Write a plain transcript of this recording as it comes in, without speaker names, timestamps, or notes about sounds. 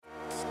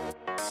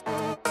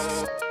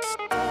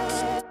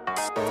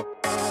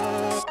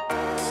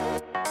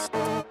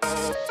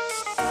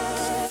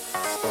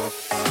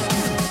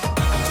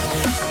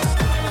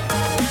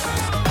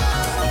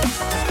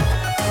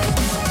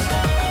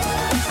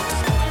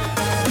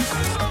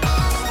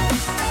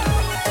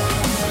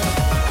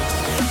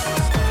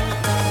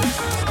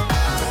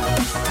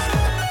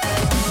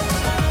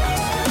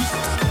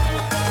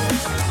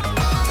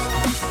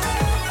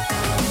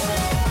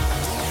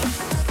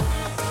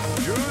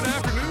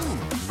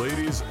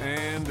ladies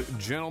and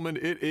gentlemen.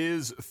 It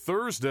is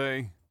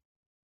Thursday.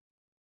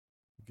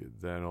 Get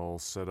that all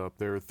set up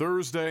there.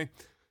 Thursday.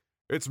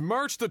 It's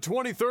March the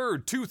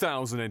 23rd,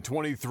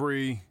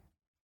 2023.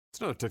 It's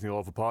another Technical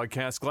Alpha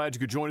podcast. Glad you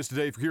could join us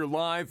today. If you're here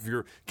live, if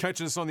you're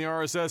catching us on the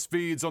RSS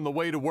feeds on the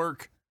way to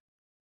work,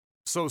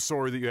 so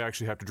sorry that you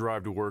actually have to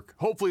drive to work.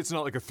 Hopefully it's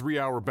not like a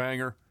 3-hour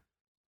banger.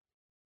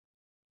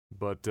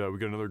 But we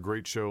got another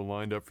great show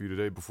lined up for you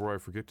today. Before I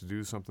forget to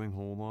do something,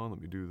 hold on, let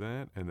me do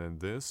that, and then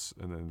this,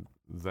 and then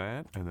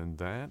that, and then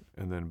that,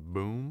 and then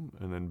boom,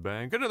 and then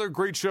bang. Got another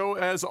great show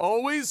as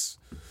always.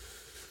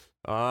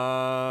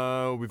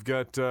 We've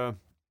got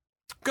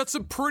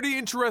some pretty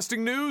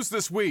interesting news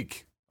this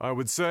week, I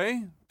would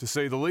say, to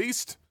say the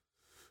least.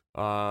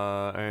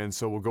 And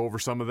so we'll go over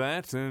some of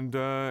that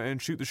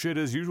and shoot the shit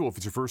as usual. If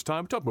it's your first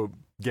time, talk about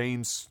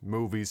games,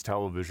 movies,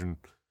 television,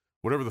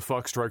 whatever the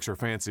fuck strikes our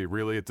fancy,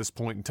 really, at this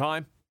point in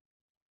time.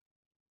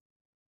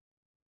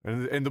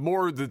 And the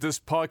more that this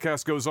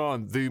podcast goes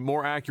on, the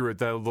more accurate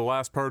that the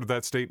last part of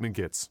that statement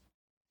gets.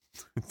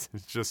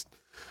 It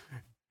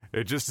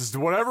just is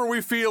whatever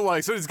we feel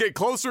like. So it's get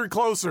closer and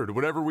closer to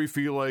whatever we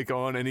feel like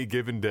on any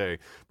given day.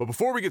 But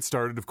before we get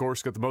started, of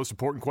course, got the most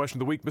important question of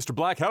the week. Mr.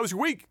 Black, how was your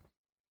week?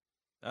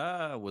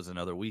 It was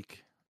another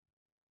week.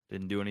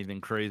 Didn't do anything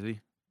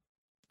crazy.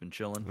 Been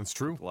chilling. That's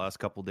true. The last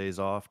couple days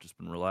off, just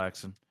been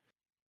relaxing.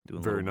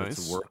 Doing very little nice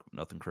bits of work,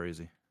 nothing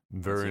crazy.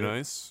 Very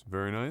nice,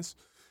 very nice.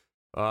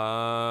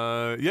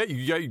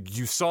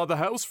 You saw the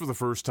house for the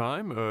first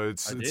time.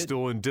 It's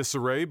still in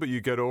disarray, but you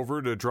got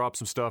over to drop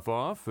some stuff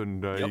off,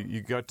 and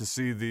you got to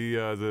see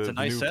the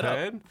nice new setup.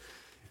 pad.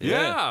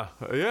 Yeah.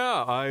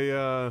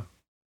 I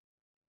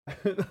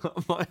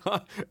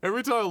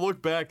every time I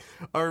look back,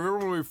 I remember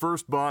when we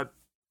first bought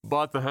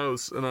the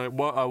house, and I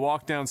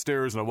walked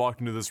downstairs and I walked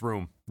into this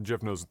room.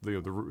 Jeff knows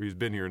he's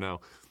been here now.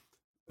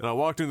 And I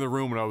walked into the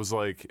room and I was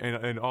like,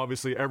 and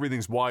obviously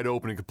everything's wide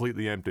open and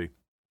completely empty.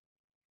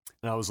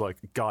 And I was like,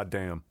 God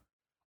damn,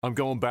 I'm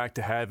going back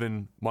to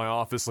having my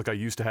office like I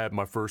used to have in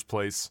my first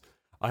place.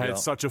 I had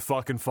such a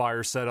fucking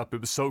fire set up.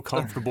 It was so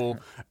comfortable.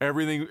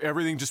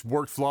 Everything just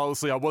worked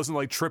flawlessly. I wasn't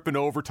like tripping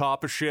over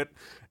top of shit.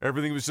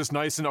 Everything was just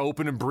nice and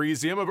open and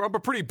breezy. I'm a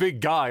pretty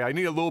big guy. I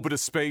need a little bit of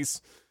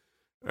space.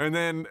 And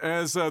then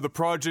as the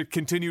project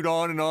continued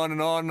on and on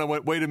and on, I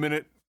went, wait a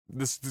minute.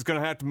 This is going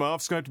to have to, my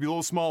office is going to have to be a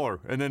little smaller.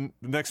 And then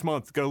the next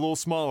month, it got a little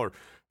smaller.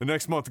 The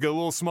next month, it got a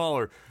little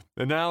smaller.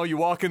 And now you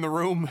walk in the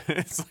room,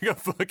 it's like a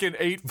fucking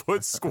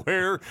 8-foot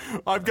square.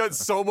 I've got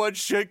so much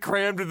shit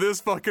crammed in this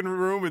fucking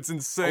room. It's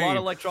insane. A lot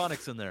of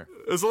electronics in there.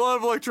 There's a lot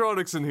of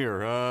electronics in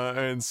here.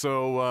 And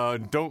so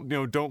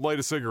don't light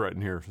a cigarette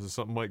in here.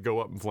 Something might go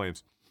up in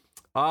flames.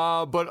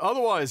 But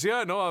otherwise,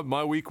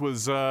 my week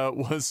was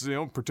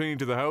pertaining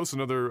to the house.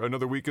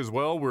 Another week as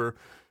well, where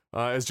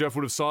as Jeff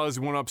would have saw as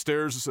he went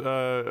upstairs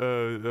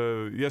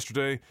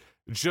yesterday,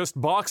 just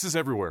boxes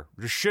everywhere.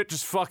 Just shit,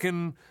 just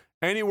fucking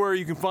anywhere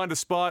you can find a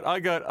spot. I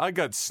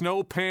got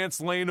snow pants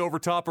laying over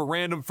top of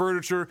random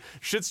furniture.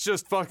 Shit's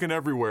just fucking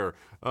everywhere.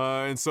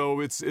 And so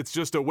it's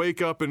just a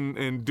wake up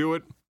and do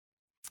it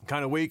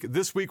kind of week.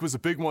 This week was a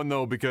big one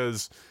though,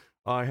 because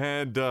I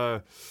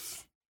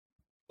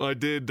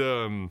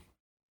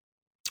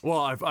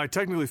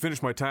technically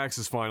finished my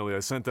taxes finally.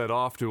 I sent that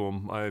off to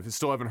him. I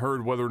still haven't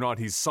heard whether or not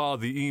he saw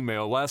the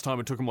email. Last time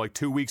it took him like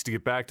 2 weeks to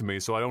get back to me,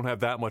 so I don't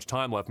have that much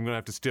time left. I'm going to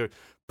have to still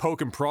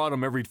poke and prod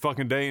him every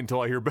fucking day until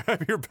I hear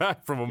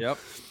back from him. Yep.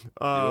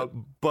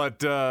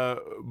 But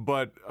I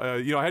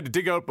had to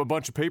dig out a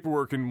bunch of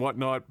paperwork and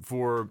whatnot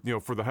for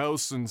the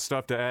house and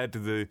stuff to add to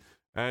the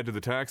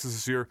taxes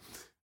this year.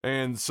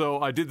 And so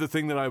I did the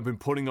thing that I've been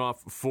putting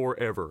off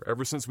forever,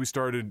 ever since we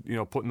started,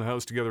 putting the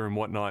house together and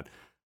whatnot.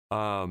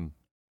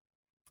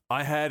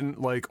 I hadn't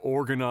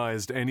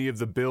organized any of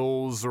the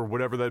bills or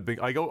whatever that big.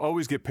 I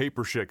always get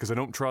paper shit because I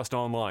don't trust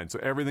online. So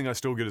everything I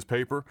still get is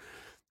paper,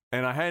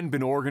 and I hadn't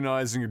been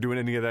organizing or doing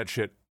any of that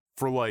shit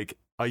for like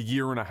a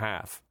year and a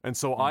half. And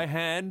so I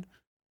had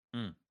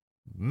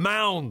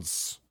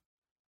mounds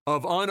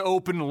of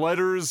unopened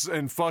letters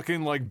and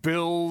fucking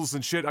bills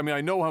and shit. I mean, I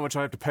know how much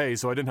I have to pay,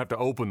 so I didn't have to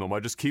open them. I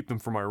just keep them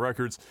for my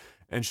records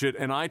and shit.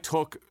 And I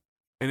took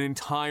an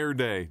entire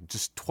day,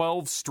 just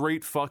 12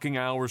 straight fucking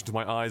hours till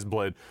my eyes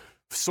bled,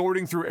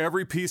 sorting through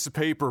every piece of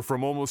paper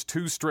from almost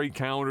 2 straight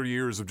calendar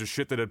years of just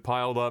shit that had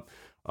piled up,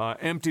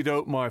 emptied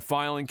out my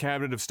filing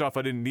cabinet of stuff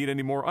I didn't need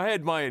anymore. I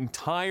had my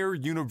entire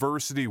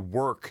university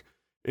work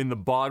in the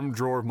bottom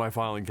drawer of my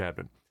filing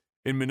cabinet,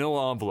 in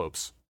manila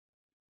envelopes,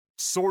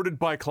 sorted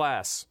by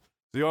class.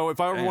 So, if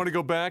I ever want to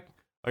go back,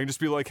 I can just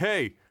be like,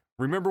 hey,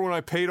 remember when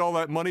I paid all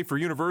that money for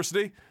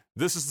university?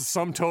 This is the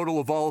sum total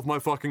of all of my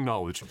fucking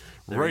knowledge.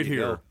 Right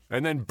here. Go.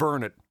 And then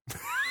burn it.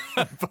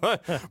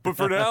 but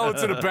for now,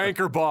 it's in a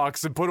banker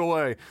box and put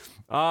away.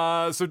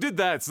 So did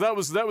that. So that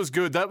was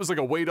good. That was like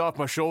a weight off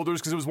my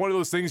shoulders, because it was one of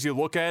those things you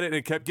look at it and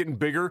it kept getting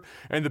bigger,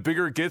 and the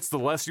bigger it gets, the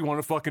less you want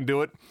to fucking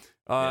do it.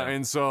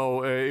 And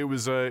so it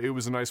was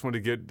a nice one to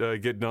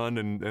get done,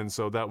 and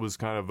so that was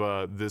kind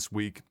of this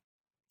week.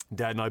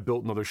 Dad and I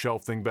built another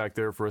shelf thing back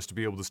there for us to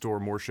be able to store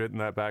more shit in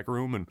that back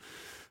room, and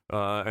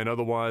And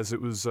otherwise,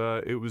 it was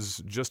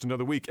just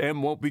another week.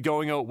 Em won't be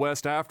going out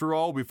west after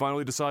all. We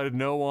finally decided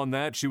no on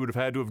that. She would have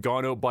had to have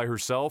gone out by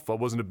herself. I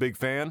wasn't a big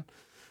fan.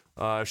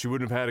 She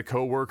wouldn't have had a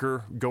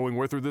coworker going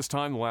with her this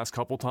time. The last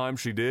couple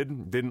times she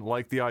didn't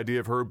like the idea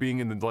of her being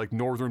in the like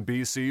northern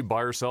BC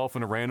by herself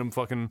in a random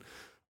fucking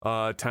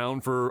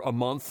town for a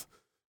month.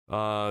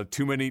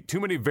 Too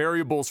many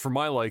variables for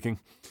my liking.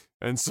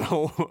 And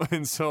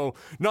so,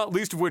 not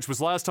least of which was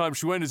last time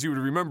she went, as you would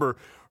remember,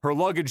 her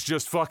luggage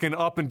just fucking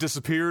up and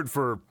disappeared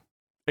for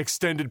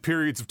extended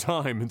periods of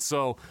time. And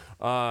so,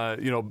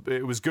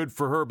 it was good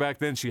for her back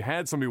then. She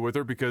had somebody with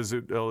her because,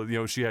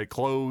 she had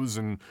clothes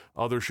and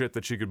other shit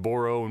that she could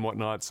borrow and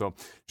whatnot. So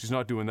she's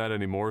not doing that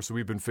anymore. So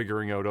we've been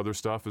figuring out other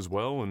stuff as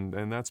well.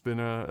 And that's been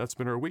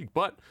our week.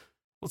 But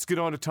let's get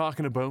on to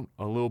talking about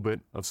a little bit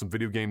of some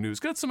video game news.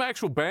 Got some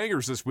actual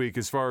bangers this week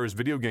as far as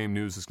video game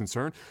news is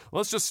concerned.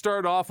 Let's just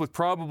start off with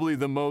probably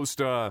the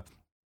most,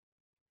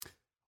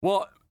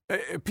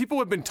 people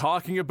have been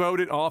talking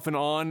about it off and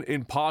on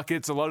in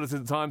pockets. A lot of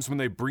the times when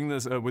they bring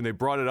this, when they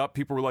brought it up,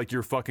 people were like,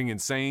 you're fucking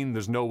insane.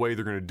 There's no way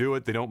they're going to do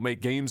it. They don't make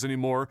games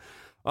anymore.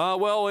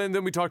 And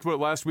then we talked about it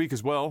last week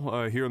as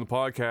well, here on the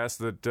podcast,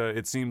 that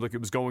it seemed like it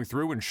was going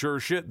through, and sure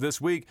shit,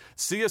 this week,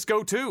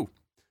 CSGO 2.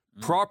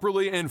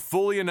 Properly and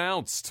fully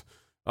announced.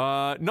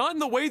 Not in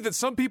the way that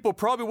some people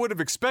probably would have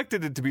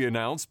expected it to be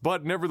announced,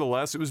 but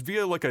nevertheless, it was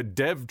via like a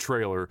dev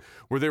trailer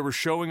where they were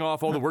showing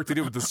off all the work they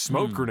did with the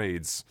smoke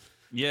grenades.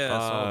 Yeah, I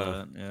saw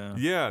that. Yeah.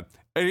 Yeah.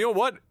 And you know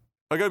what?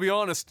 I gotta be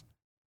honest.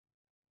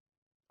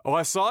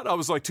 I saw it. I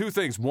was like, two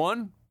things.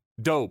 One,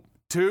 dope.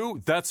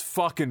 Two, that's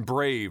fucking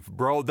brave,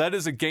 bro. That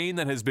is a game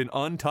that has been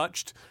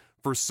untouched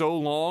for so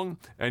long,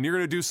 and you're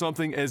gonna do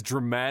something as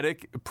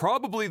dramatic.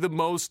 Probably the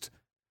most.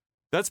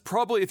 That's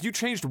probably, if you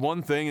changed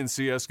one thing in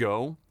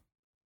CSGO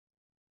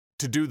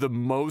to do the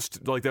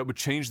most, like that would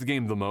change the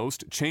game the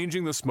most,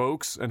 changing the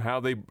smokes and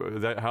how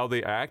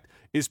they act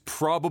is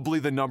probably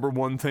the number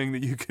one thing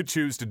that you could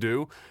choose to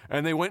do.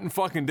 And they went and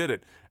fucking did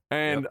it.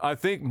 And I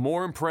think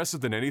more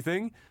impressive than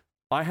anything,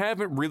 I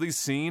haven't really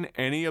seen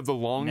any of the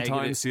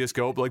long-time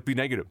CSGO like be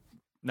negative.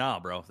 Nah,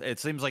 bro. It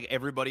seems like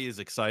everybody is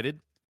excited.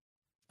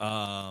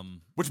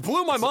 Which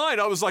blew my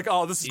mind. I was like,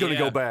 oh, this is going to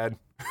go bad.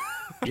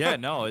 Yeah,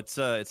 no, it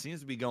seems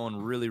to be going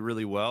really,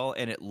 really well,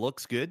 and it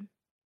looks good.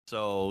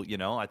 So,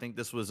 I think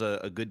this was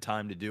a good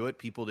time to do it.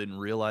 People didn't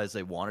realize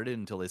they wanted it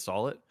until they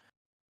saw it.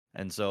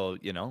 And so,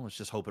 let's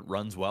just hope it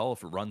runs well.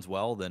 If it runs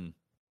well, then,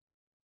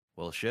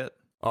 well, shit.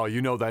 Oh,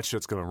 that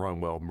shit's going to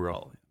run well,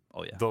 bro.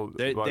 Oh yeah.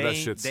 They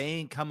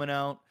ain't coming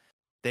out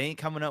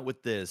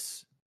with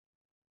this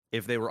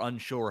if they were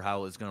unsure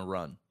how it's going to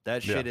run.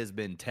 That shit has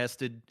been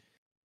tested.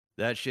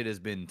 That shit has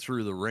been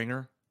through the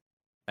ringer.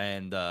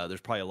 And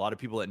there's probably a lot of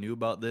people that knew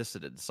about this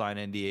that had signed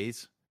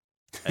NDAs.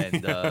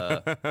 And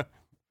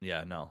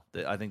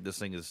I think this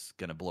thing is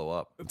going to blow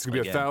up. It's going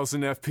to be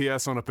 1,000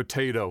 FPS on a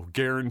potato,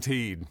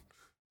 guaranteed.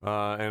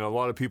 And a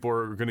lot of people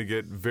are going to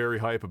get very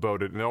hype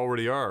about it, and they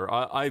already are.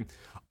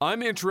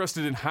 I'm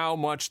interested in how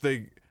much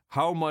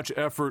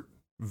effort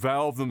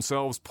Valve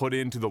themselves put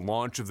into the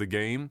launch of the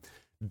game.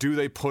 Do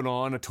they put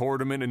on a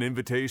tournament, an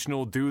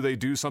invitational? Do they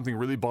do something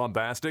really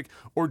bombastic?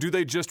 Or do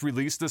they just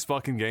release this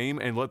fucking game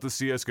and let the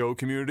CSGO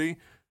community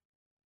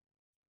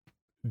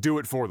do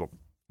it for them?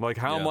 Like,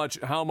 how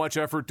much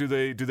effort do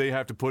they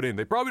have to put in?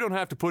 They probably don't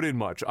have to put in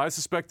much. I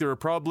suspect there are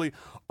probably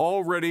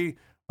already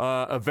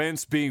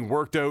events being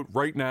worked out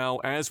right now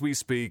as we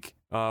speak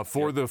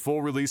for the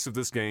full release of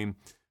this game.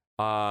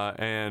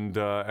 And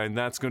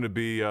that's going to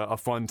be a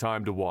fun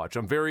time to watch.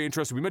 I'm very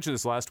interested. We mentioned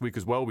this last week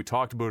as well. We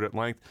talked about it at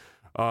length.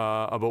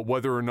 About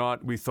whether or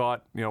not we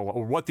thought,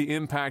 or what the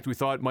impact we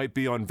thought might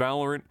be on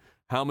Valorant,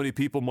 how many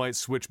people might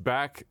switch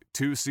back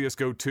to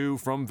CSGO 2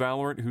 from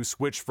Valorant, who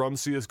switched from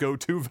CSGO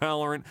to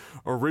Valorant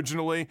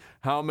originally,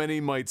 how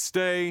many might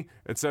stay,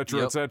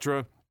 etc.,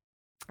 etc.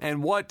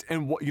 And what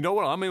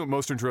I'm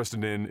most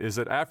interested in is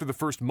that after the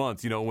first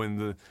month,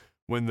 when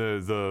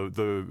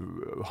the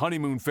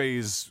honeymoon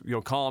phase,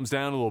 calms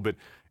down a little bit,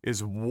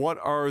 is what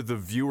are the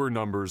viewer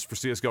numbers for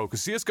CSGO?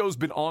 Because CSGO's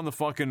been on the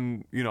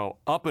fucking,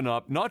 up and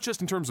up, not just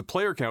in terms of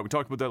player count. We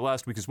talked about that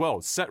last week as well.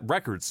 Set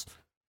records,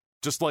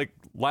 just like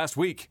last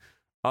week.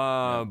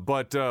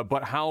 But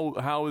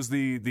how is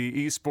the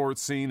esports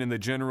scene and the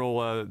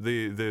general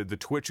the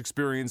Twitch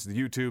experience, the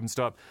YouTube and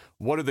stuff?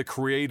 What are the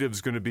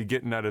creatives going to be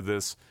getting out of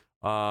this?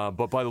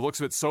 But by the looks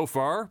of it so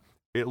far,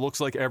 it looks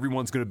like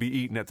everyone's going to be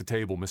eating at the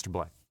table, Mr.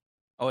 Black.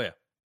 Oh yeah,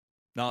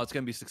 no, it's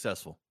going to be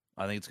successful.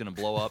 I think it's going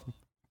to blow up.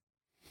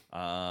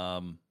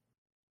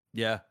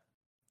 Yeah.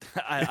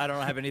 I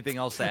don't have anything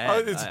else to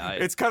add.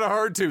 It's kind of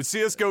hard to.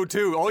 CSGO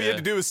 2, all you have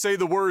to do is say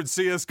the word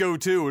CSGO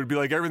 2. It'd be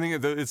like everything,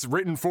 it's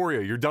written for you.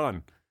 You're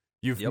done.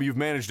 You've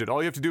managed it.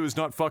 All you have to do is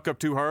not fuck up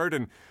too hard.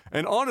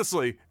 And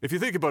honestly, if you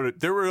think about it,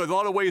 there were a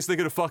lot of ways they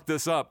could have fucked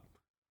this up.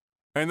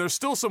 And there's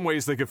still some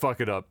ways they could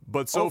fuck it up.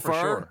 But so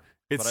far,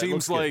 it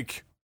seems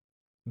like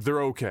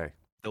they're okay.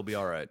 They'll be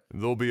all right.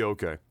 They'll be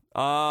okay.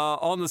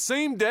 On the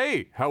same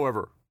day,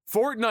 however,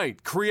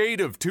 Fortnite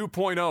Creative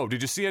 2.0.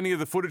 Did you see any of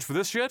the footage for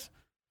this yet?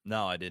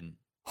 No, I didn't.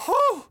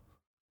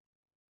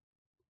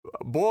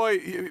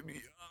 boy,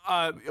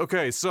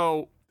 okay,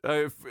 so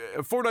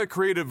Fortnite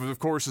Creative, of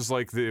course, is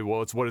like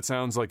it's what it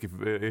sounds like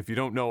if you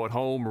don't know at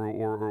home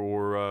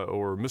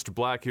or Mr.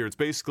 Black here. It's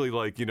basically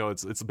like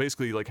it's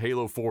basically like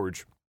Halo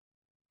Forge,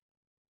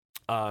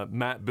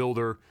 map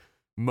builder,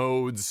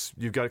 modes.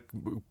 You've got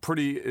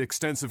pretty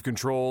extensive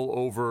control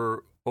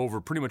over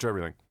pretty much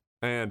everything,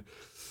 and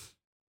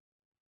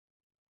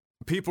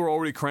people are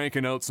already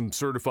cranking out some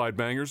certified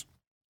bangers.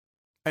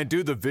 And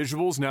dude, the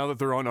visuals now that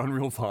they're on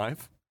Unreal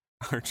 5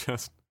 are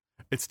just.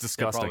 It's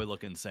disgusting. They probably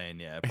look insane,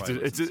 yeah.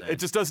 It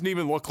just doesn't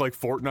even look like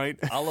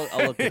Fortnite. I'll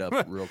look it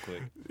up real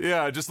quick.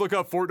 Yeah, just look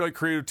up Fortnite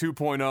Creative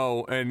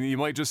 2.0, and you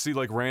might just see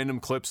like random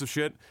clips of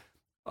shit.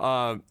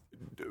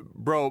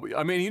 Bro,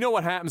 I mean, you know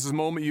what happens the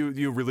moment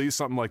you release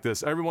something like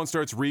this? Everyone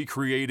starts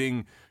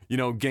recreating,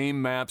 game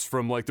maps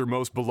from like their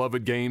most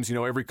beloved games.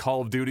 Every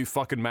Call of Duty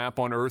fucking map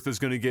on Earth is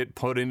going to get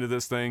put into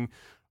this thing.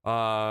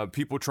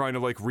 People trying to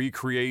like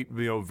recreate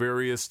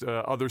various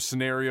other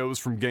scenarios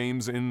from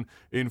games in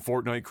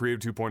Fortnite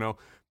Creative 2.0,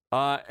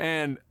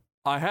 and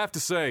I have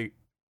to say,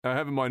 I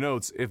have in my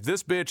notes, if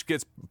this bitch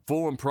gets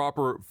full and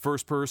proper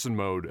first person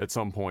mode at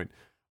some point,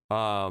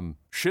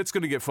 shit's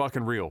gonna get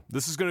fucking real.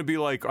 This is gonna be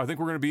like, I think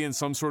we're gonna be in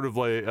some sort of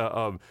like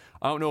I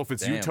don't know if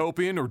it's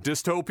utopian or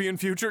dystopian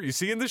future. You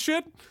seeing this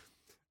shit?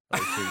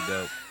 That's pretty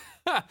dope.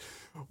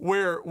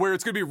 Where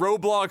it's gonna be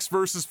Roblox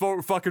versus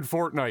fucking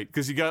Fortnite,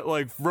 because you got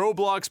like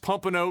Roblox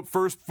pumping out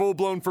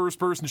full-blown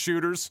first-person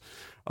shooters,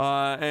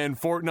 and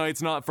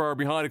Fortnite's not far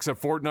behind,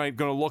 except Fortnite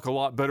gonna look a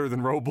lot better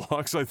than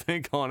Roblox, I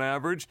think, on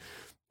average.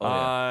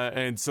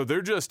 And so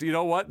they're just, you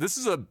know what? This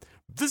is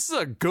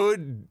a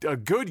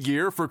good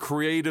year for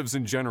creatives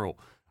in general.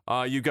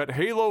 You've got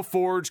Halo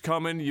Forge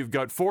coming. You've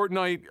got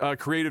Fortnite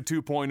Creative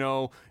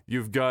 2.0.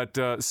 You've got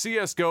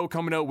CSGO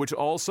coming out, which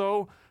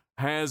also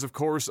has, of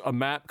course, a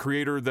map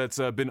creator that's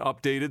been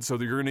updated, so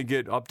you're going to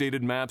get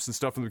updated maps and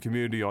stuff from the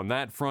community on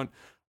that front.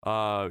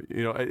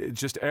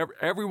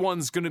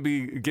 Everyone's going to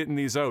be getting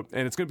these out,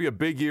 and it's going to be a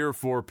big year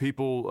for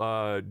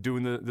people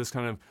doing this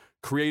kind of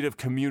creative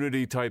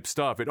community type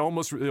stuff. It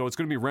almost, it's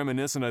going to be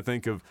reminiscent, I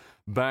think, of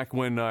back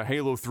when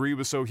Halo 3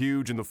 was so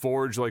huge and the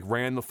Forge like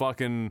ran the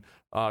fucking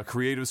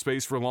creative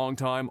space for a long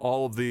time.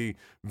 All of the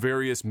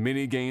various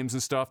mini games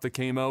and stuff that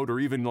came out, or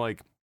even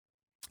like,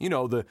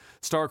 the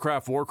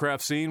StarCraft,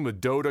 Warcraft scene with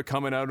Dota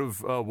coming out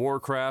of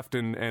Warcraft,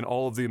 and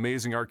all of the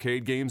amazing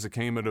arcade games that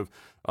came out of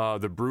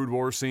the Brood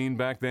War scene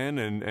back then,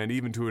 and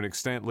even to an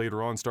extent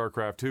later on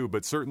StarCraft 2.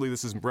 But certainly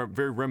this is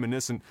very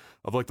reminiscent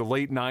of like the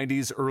late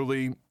 90s,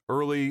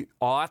 early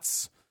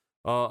aughts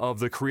of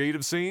the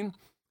creative scene,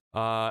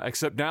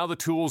 except now the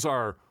tools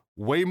are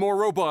way more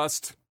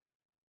robust,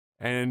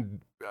 and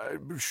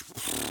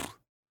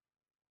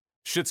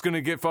shit's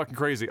gonna get fucking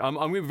crazy. I'm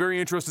gonna be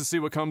very interested to see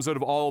what comes out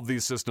of all of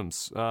these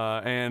systems,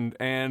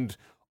 and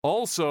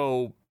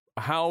also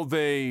how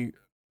they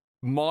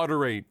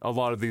moderate a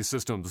lot of these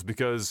systems,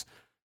 because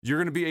you're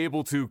gonna be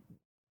able to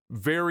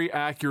very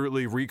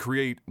accurately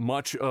recreate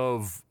much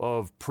of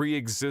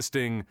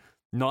pre-existing,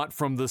 not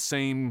from the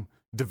same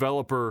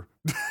developer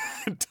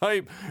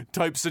type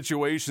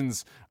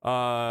situations in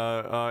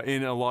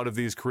a lot of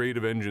these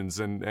creative engines,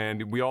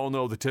 and we all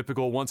know the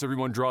typical, once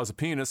everyone draws a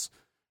penis,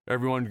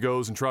 everyone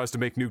goes and tries to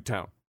make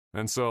Nuketown.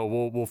 And so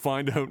we'll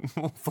find out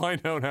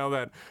how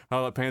that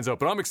pans out.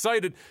 But I'm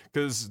excited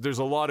because there's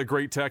a lot of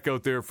great tech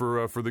out there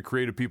for the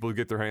creative people to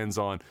get their hands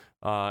on,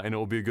 and it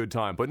will be a good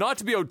time. But not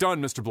to be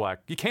outdone, Mr. Black,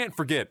 you can't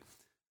forget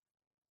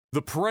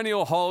the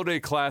perennial holiday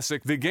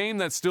classic, the game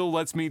that still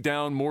lets me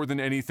down more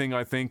than anything,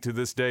 I think, to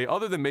this day,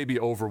 other than maybe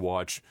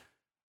Overwatch,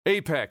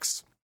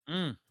 Apex.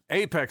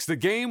 Apex, the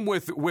game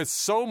with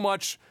so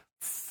much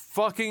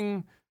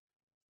fucking.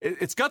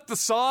 It's got the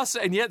sauce,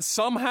 and yet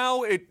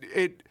somehow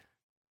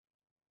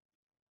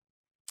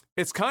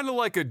it's kind of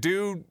like a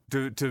dude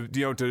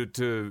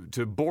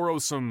to borrow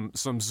some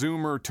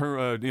Zoomer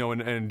term,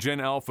 and Gen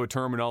Alpha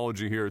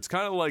terminology here. It's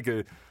kind of like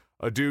a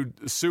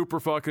dude,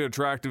 super fucking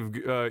attractive,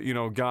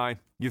 guy.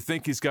 You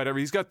think he's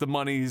got the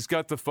money, he's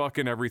got the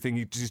fucking everything.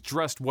 He's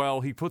dressed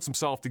well, he puts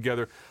himself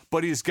together,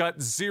 but he's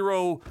got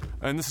zero,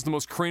 and this is the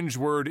most cringe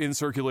word in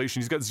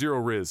circulation. He's got zero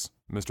Riz,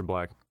 Mr.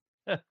 Black.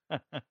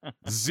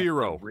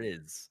 Zero.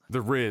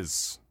 The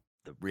Riz.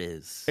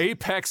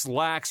 Apex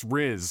lacks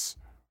Riz.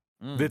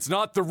 It's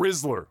not the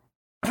Rizzler.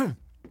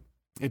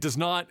 It does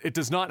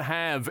not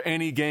have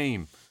any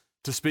game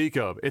to speak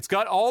of. It's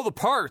got all the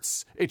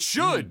parts. It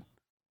should.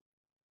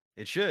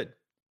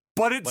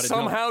 But it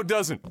somehow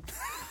doesn't.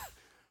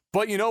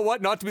 But you know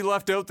what? Not to be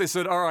left out, they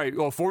said, all right,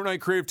 well,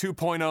 Fortnite Creative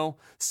 2.0,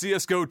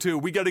 CSGO 2,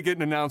 we got to get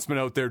an announcement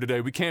out there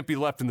today. We can't be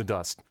left in the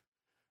dust.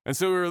 And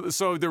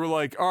so they were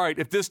like, all right,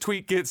 if this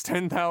tweet gets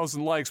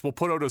 10,000 likes, we'll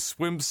put out a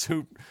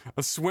swimsuit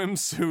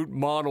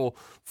model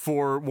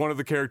for one of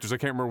the characters. I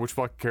can't remember which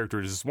fucking character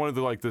it is. It's one of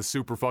the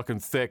super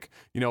fucking thick,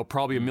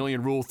 probably a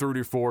million Rule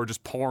 34,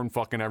 just porn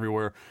fucking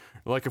everywhere.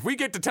 Like, if we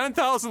get to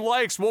 10,000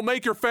 likes, we'll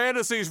make your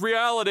fantasies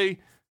reality.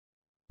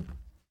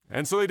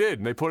 And so they did,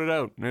 and they put it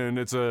out, and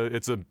it's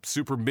a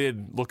super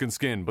mid looking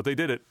skin, but they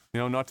did it,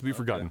 not to be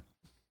forgotten.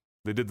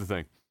 They did the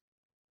thing.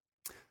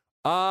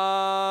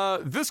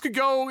 This could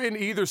go in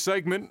either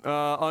segment,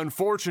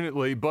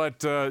 unfortunately, but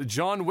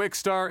John Wick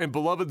star and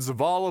beloved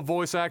Zavala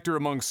voice actor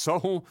among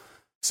so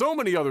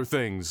many other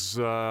things.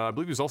 I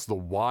believe he's also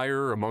The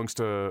Wire amongst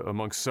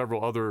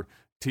several other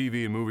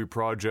TV and movie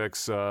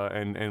projects,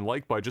 and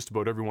liked by just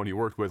about everyone he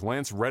worked with.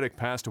 Lance Reddick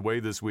passed away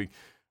this week,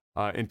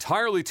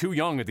 entirely too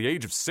young at the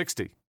age of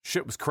 60.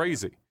 Shit was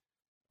crazy.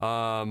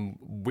 To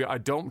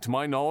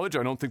my knowledge,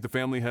 I don't think the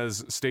family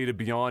has stated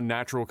beyond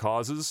natural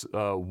causes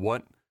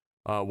what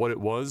it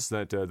was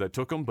that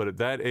took him. But at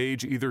that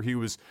age, either he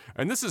was,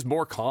 and this is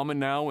more common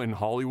now in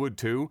Hollywood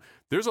too.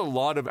 There's a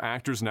lot of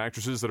actors and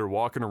actresses that are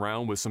walking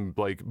around with some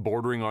like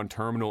bordering on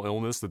terminal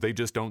illness that they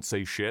just don't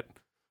say shit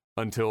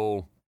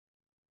until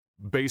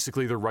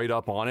basically they're right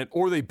up on it,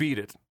 or they beat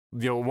it,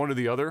 one or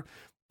the other.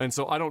 And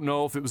so I don't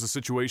know if it was a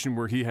situation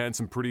where he had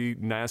some pretty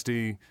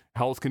nasty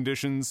health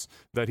conditions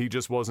that he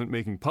just wasn't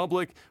making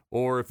public,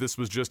 or if this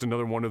was just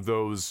another one of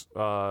those, he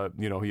had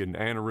an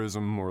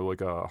aneurysm or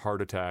like a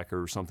heart attack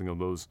or something of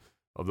those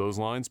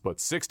lines.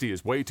 But 60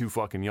 is way too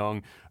fucking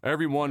young.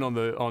 Everyone on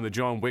the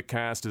John Wick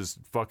cast is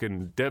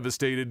fucking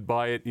devastated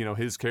by it.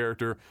 His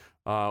character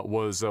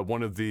was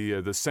one of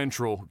the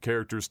central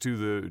characters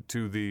to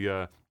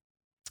the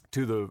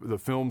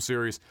film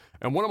series,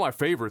 and one of my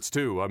favorites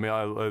too. I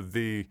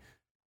mean,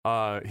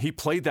 he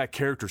played that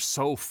character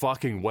so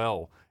fucking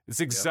well.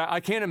 It's I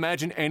can't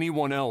imagine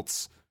anyone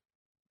else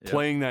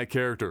playing that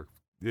character.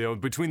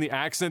 Between the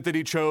accent that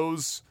he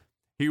chose,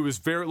 he was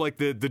very like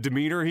the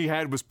demeanor he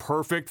had was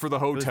perfect for the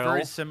hotel. It was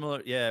very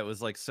similar. Yeah, it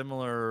was like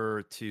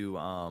similar to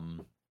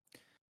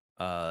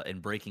in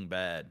Breaking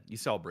Bad. You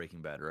saw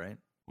Breaking Bad, right?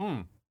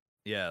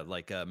 Yeah,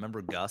 like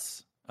remember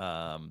Gus?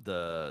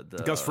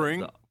 The Gus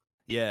Fring.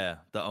 The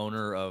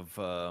owner of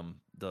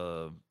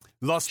the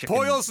Los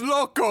Pollos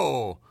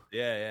Loco.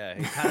 Yeah.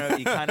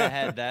 He kind of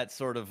had that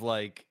sort of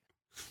vibe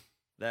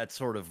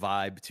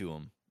to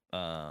him.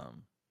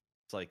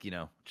 It's like,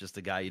 just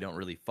a guy you don't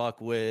really fuck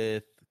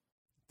with.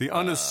 The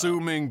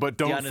unassuming but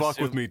don't fuck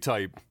with me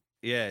type.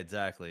 Yeah,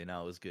 exactly.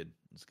 No, it was good.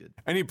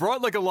 And he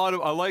brought like a lot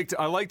of I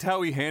liked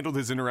how he handled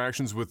his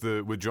interactions with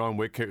John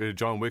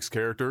Wick's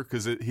character,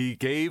 because he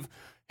gave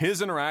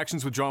his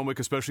interactions with John Wick,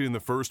 especially in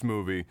the first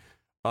movie.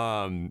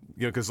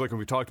 Because like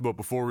we talked about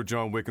before with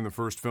John Wick in the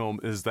first film,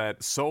 is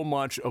that so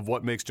much of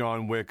what makes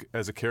John Wick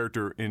as a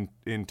character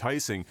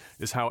enticing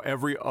is how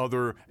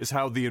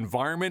the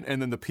environment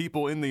and then the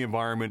people in the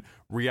environment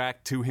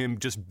react to him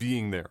just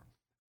being there,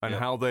 and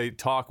how they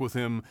talk with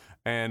him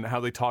and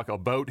how they talk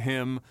about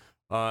him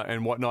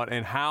and whatnot,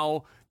 and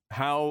how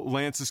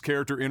Lance's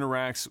character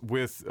interacts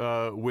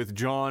with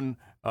John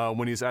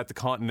when he's at the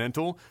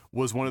Continental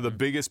was one of the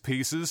biggest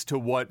pieces to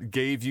what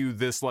gave you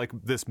this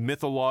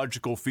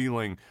mythological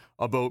feeling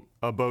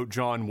about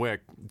John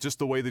Wick, just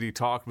the way that he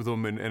talked with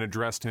him and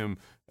addressed him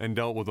and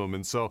dealt with him.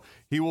 And so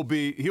he'll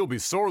be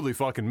sorely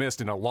fucking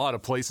missed in a lot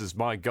of places.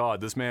 My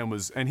God, this man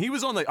was, and he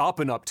was on the up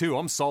and up too.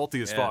 I'm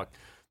salty as fuck,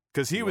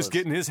 because he was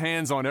getting his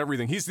hands on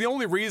everything. He's the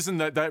only reason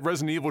that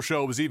Resident Evil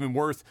show was even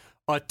worth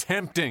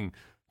attempting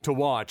to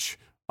watch.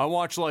 I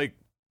watched like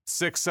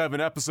 6-7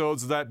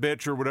 episodes of that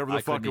bitch or whatever the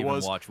fuck it was. I couldn't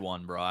even watch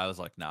one, bro. I was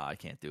like, nah, I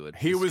can't do it.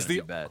 He was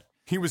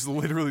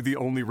literally the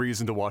only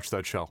reason to watch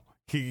that show.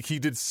 He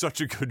did such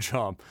a good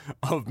job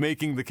of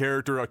making the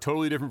character a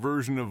totally different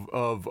version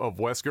of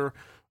Wesker.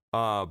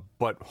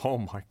 But oh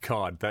my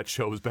God, that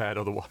show was bad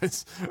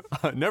otherwise.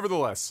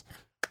 Nevertheless,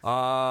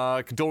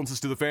 condolences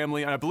to the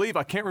family. And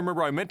I can't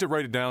remember, I meant to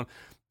write it down.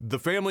 The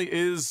family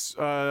is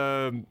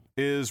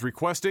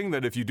requesting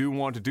that if you do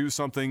want to do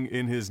something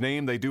in his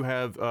name, they do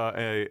have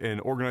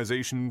an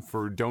organization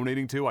for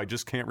donating to. I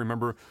just can't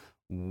remember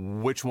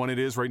which one it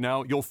is right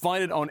now. You'll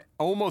find it on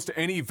almost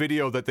any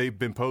video that they've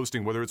been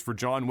posting, whether it's for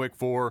John Wick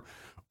 4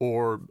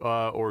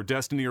 or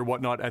Destiny or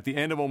whatnot. At the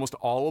end of almost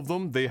all of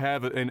them, they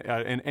have an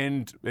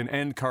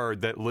end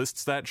card that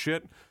lists that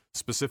shit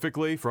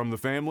specifically from the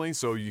family,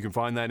 so you can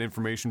find that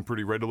information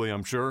pretty readily,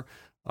 I'm sure.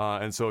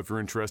 And so if you're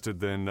interested,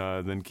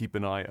 then keep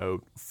an eye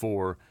out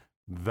for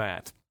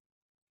that.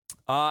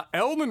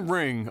 Elden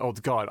Ring. Oh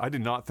God, I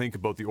did not think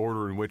about the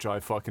order in which I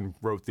fucking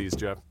wrote these,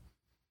 Jeff.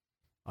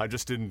 I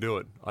just didn't do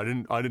it.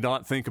 I did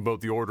not think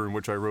about the order in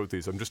which I wrote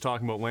these. I'm just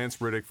talking about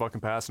Lance Reddick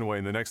fucking passing away,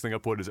 and the next thing I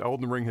put is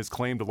Elden Ring has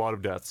claimed a lot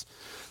of deaths.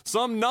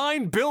 Some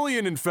 9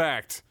 billion, in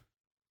fact.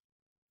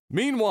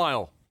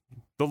 Meanwhile,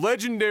 the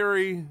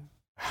legendary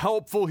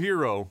helpful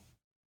hero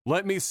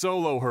Let Me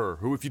Solo Her,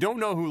 who, if you don't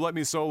know who Let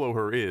Me Solo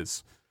Her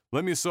is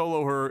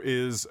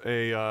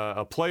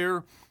a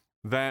player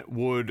that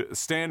would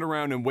stand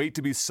around and wait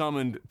to be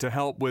summoned to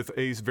help with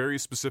a very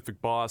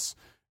specific boss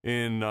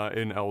in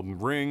Elden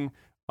Ring.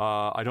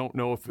 I don't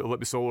know if Let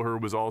Me Solo Her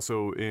was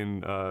also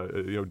in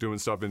doing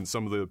stuff in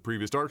some of the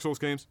previous Dark Souls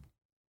games.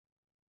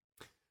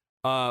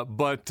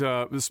 But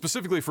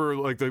specifically for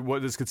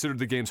what is considered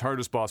the game's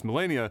hardest boss,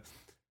 Millennia.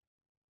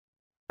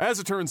 As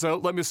it turns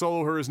out, Let Me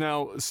Solo Her has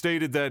now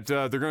stated that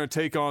they're going to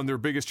take on their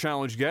biggest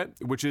challenge yet,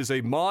 which is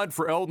a mod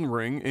for Elden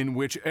Ring in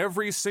which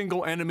every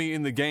single enemy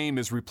in the game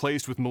is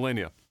replaced with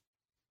Millennia.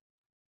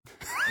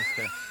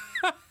 Okay.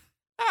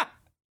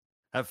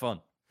 Have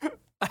fun.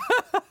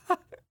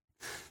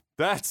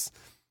 That's,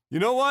 you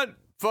know what?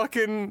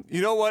 Fucking,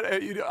 you know what?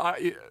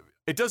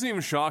 It doesn't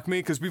even shock me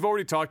because we've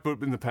already talked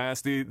about it in the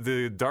past.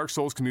 The Dark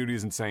Souls community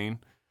is insane.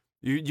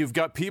 You've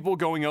got people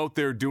going out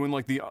there doing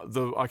like the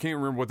I can't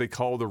remember what they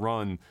call the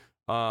run,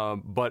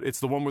 but it's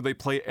the one where they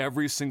play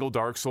every single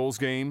Dark Souls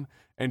game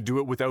and do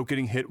it without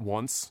getting hit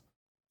once.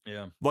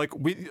 Yeah. Like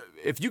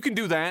if you can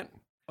do that.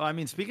 Well, I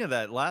mean, speaking of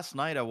that, last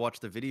night I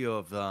watched a video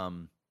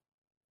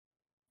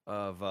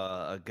of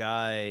a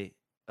guy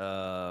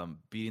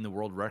beating the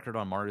world record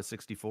on Mario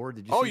 64.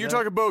 Did you? Oh, see you're that?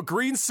 talking about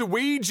Green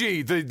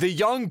Suigi, the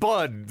young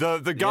bud,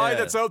 the guy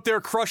that's out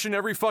there crushing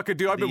every fucking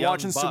dude. I've been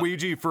watching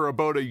Suigi for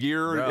about a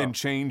year and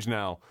change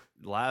now.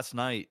 Last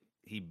night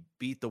he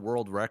beat the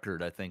world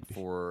record, I think,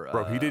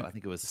 for he did. I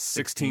think it was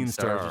 16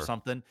 stars or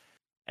something,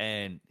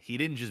 and he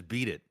didn't just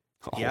beat it.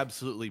 He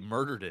absolutely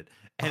murdered it.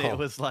 And it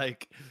was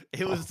like,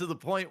 it was to the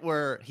point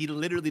where he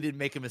literally didn't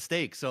make a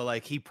mistake. So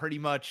like he pretty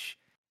much,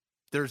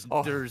 there's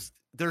no.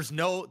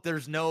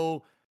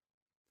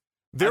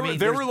 There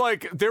were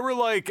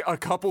like a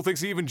couple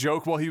things. He even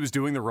joked while he was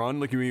doing the run,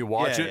 like when you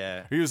watch it.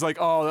 Yeah. He was like,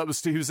 "Oh,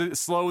 he was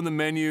slow in the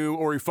menu,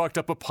 or he fucked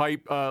up a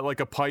pipe, like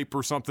a pipe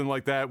or something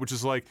like that." Which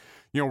is like,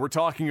 we're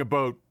talking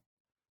about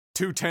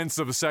 0.2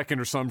 of a second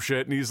or some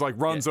shit, and he's like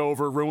runs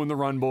over, ruin the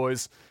run,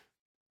 boys.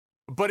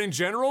 But in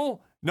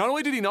general, not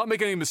only did he not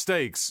make any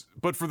mistakes,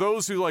 but for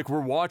those who like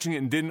were watching it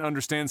and didn't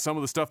understand some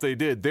of the stuff they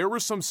did, there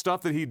was some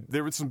stuff that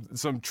there was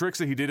some tricks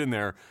that he did in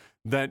there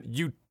that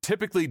you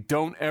typically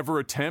don't ever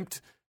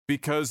attempt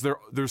because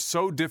they're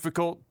so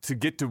difficult to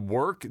get to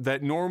work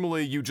that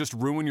normally you just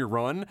ruin your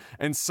run.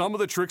 And some of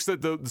the tricks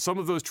some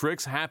of those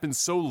tricks happen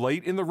so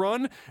late in the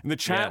run, and the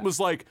chat was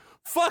like,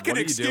 "Fucking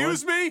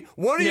excuse me?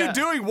 What are you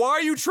doing? Why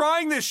are you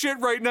trying this shit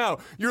right now?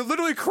 You're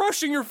literally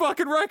crushing your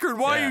fucking record.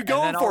 Why are you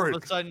going for it?" All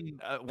of a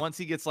sudden, once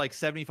he gets like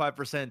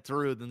 75%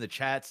 through, then the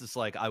chat's just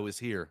like, "I was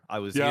here. I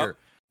was here.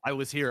 I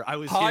was here. I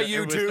was Hi,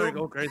 here." YouTube.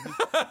 Go crazy.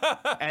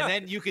 And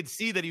then you could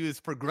see that he was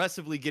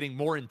progressively getting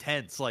more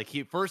intense. Like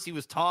first he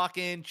was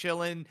talking,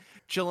 chilling,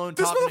 this talking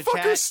to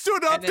motherfucker chat.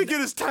 stood up to get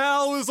his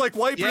towel. He was like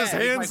wiping his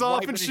hands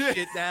off and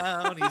shit.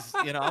 Down. He's,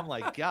 I'm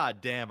like,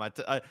 God damn. I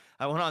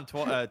went on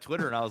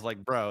Twitter and I was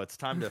like, bro, it's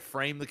time to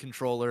frame the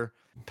controller,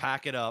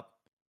 pack it up,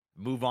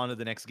 move on to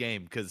the next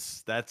game,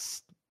 because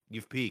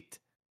you've peaked.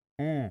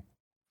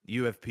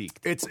 You have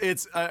peaked.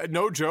 It's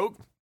no joke.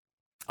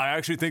 I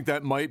actually think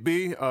that might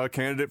be a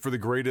candidate for the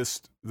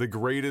greatest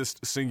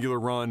singular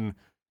run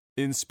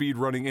in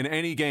speedrunning in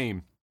any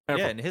game ever.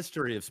 Yeah, in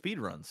history of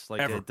speedruns.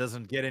 Like, it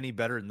doesn't get any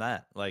better than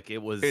that. Like,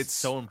 it's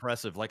so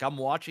impressive. Like, I'm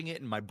watching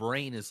it and my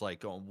brain is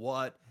like going,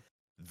 what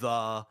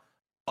the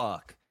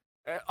fuck?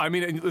 I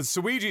mean,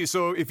 Suigi,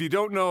 so if you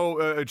don't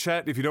know,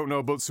 chat, if you don't know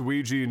about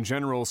Suigi in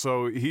general,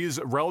 so he's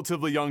a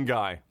relatively young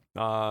guy,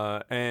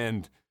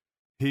 and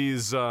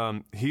he's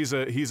a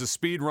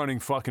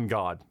speedrunning fucking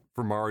god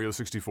for Mario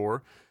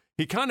 64.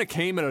 He kind of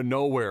came out of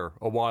nowhere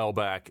a while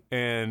back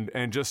and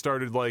just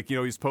started like,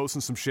 he's posting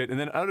some shit, and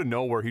then out of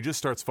nowhere he just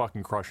starts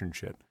fucking crushing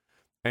shit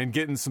and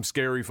getting some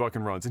scary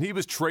fucking runs. And he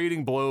was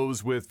trading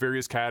blows with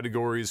various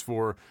categories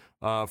for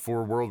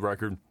world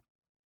record.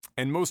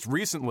 And most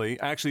recently,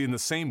 actually in the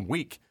same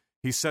week,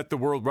 he set the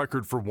world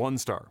record for 1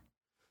 star.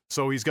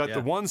 So he's got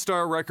the 1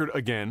 star record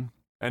again.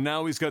 And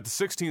now he's got the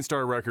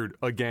 16-star record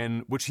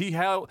again, which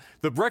the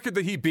record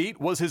that he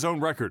beat was his own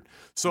record.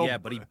 So yeah,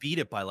 but he beat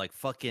it by like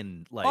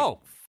fucking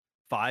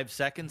 5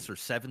 seconds or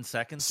 7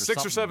 seconds, or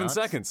 6 or 7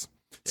 seconds.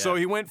 Yeah. So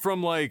he went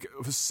from like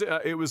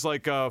it was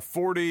like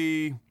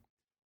 40, 16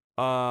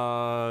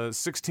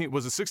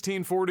 was it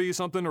 1640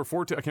 something or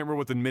 14? I can't remember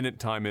what the minute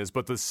time is,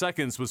 but the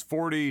seconds was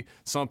 40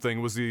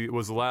 something was the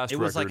last record. It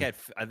was like at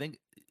I think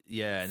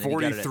and then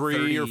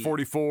 43 or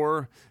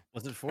 44.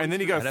 Was it 43? And then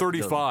he got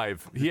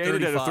 35. He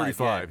ended at a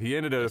 35. Yeah. He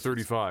ended at a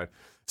 35.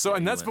 So,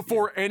 and that's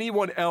before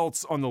anyone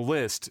else on the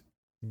list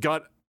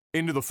got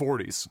into the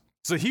 40s.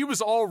 So he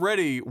was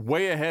already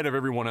way ahead of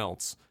everyone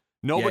else.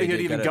 Nobody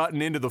had even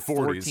gotten into the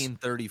 40s.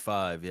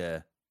 1435,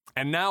 yeah.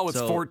 And now it's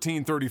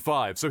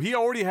 1435. So he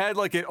already had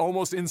like it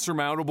almost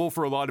insurmountable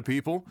for a lot of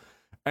people.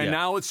 And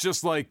now it's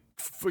just like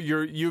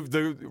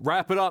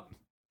wrap it up.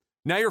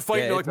 Now you're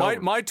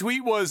fighting, my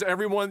tweet was,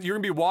 everyone, you're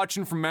going to be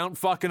watching from Mount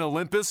fucking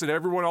Olympus, and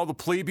all the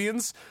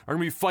plebeians are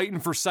going to be fighting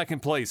for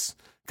second place,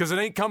 because it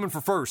ain't coming for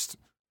first.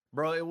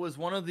 Bro, it was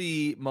one of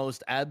the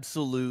most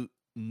absolute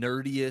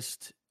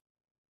nerdiest,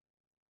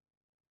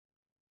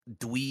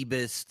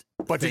 dweebest.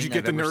 But did you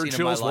get the nerd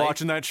chills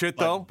watching that shit,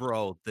 though?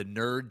 Bro, the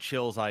nerd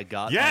chills I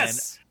got.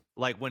 Yes! Man,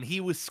 like when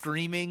he was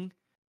screaming,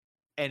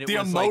 and the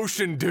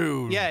emotion,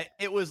 dude. Yeah,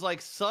 it was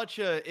like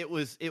it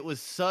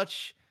was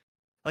such.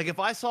 Like, if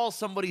I saw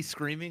somebody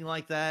screaming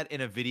like that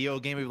in a video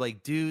game, I'd be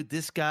like, dude,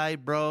 this guy,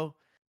 bro,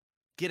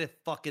 get a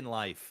fucking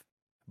life.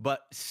 But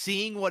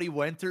seeing what he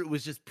went through, it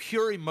was just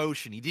pure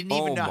emotion. He didn't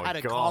even know how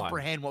to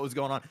comprehend what was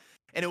going on.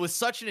 And it was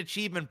such an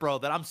achievement, bro,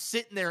 that I'm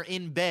sitting there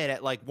in bed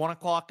at like 1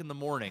 o'clock in the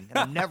morning, and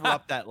I'm never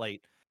up that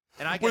late.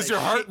 And I was your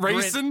heart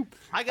racing?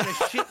 I got a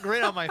shit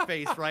grin on my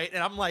face, right?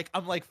 And I'm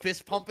like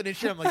fist pumping and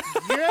shit. I'm like,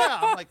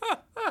 yeah.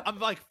 I'm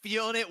like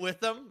feeling it with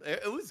them.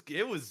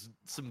 It was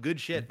some good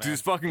shit, man.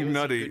 He's fucking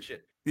nutty.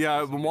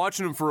 Yeah, I've been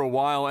watching him for a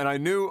while, and I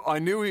knew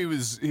he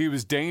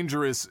was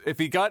dangerous. If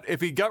he got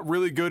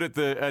really good at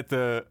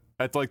the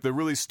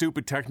really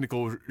stupid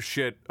technical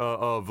shit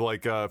of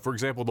like for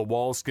example the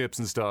wall skips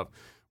and stuff,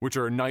 which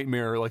are a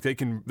nightmare. Like they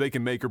can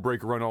make or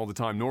break a run all the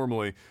time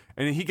normally,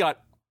 and he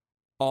got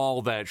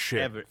all that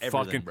shit.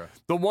 Fucking bro.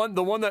 The one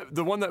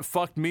that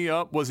fucked me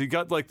up was he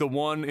got like the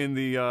one in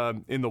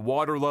the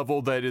water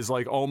level that is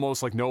like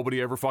almost like nobody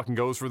ever fucking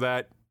goes for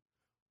that.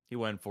 He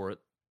went for it.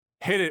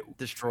 Hit it,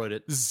 destroyed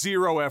it,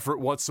 zero effort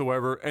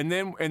whatsoever. And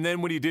then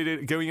when he did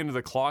it going into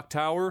the clock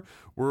tower,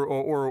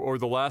 or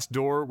the last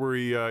door where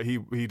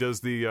he does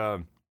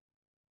the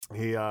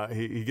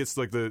he gets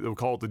like they'll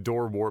call it the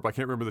door warp. I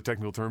can't remember the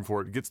technical term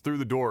for it. He gets through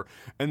the door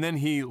and then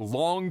he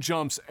long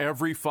jumps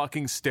every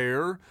fucking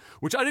stair,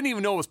 which I didn't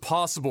even know was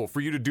possible for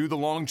you to do the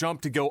long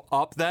jump to go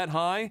up that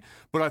high.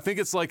 But I think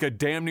it's like a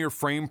damn near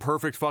frame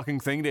perfect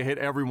fucking thing to hit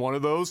every one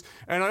of those.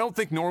 And I don't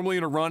think normally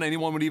in a run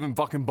anyone would even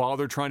fucking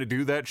bother trying to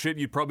do that shit.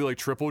 You'd probably like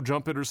triple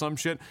jump it or some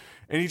shit.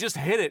 And he just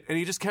hit it and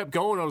he just kept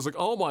going. I was like,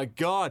 oh my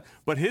god.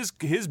 But his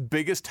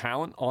biggest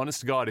talent,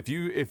 honest to God, if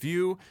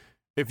you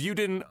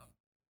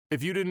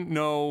didn't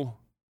know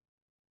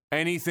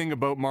anything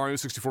about Mario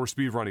 64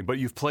 speedrunning, but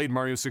you've played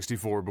Mario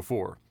 64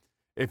 before,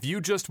 if you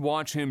just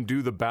watch him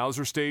do the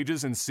Bowser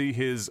stages and see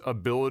his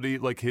ability,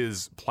 like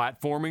his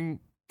platforming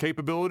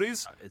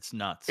capabilities, it's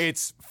nuts.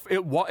 It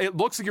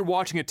looks like you're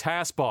watching a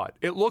task bot.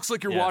 It looks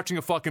like you're watching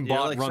a fucking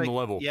bot run the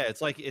level. Yeah,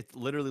 it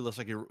literally looks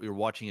like you're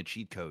watching a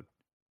cheat code.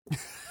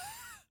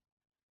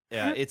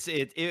 Yeah,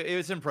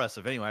 it's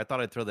impressive. Anyway, I thought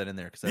I'd throw that in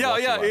there because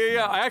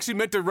yeah. I actually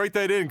meant to write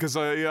that in because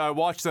I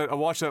watched that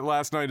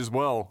last night as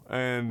well,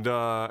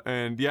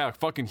 and yeah,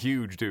 fucking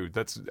huge, dude.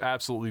 That's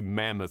absolutely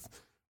mammoth,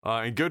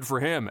 and good for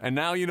him. And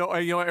now you know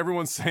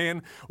everyone's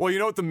saying, well, you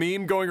know what the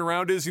meme going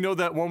around is, you know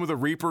that one where the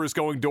Reaper is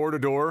going door to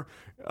door,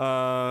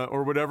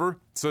 or whatever.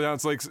 So now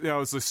it's like it's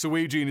like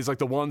Suigi and he's like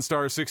the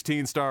 1-star,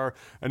 16-star,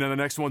 and then the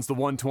next one's the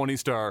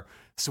 120-star.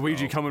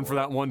 Suigi coming for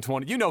that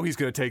 120. You know he's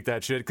gonna take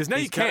that shit because now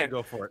you can't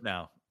go for it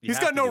now. He's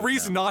got no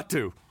reason not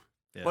to.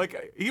 Yeah.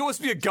 Like, he wants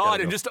to be a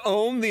god and just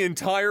own the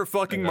entire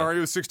fucking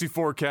Mario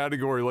 64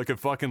 category like a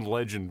fucking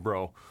legend,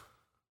 bro.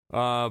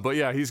 But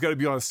yeah, he's got to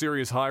be on a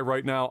serious high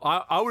right now.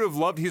 I would have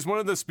loved, he's one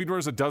of the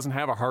speedrunners that doesn't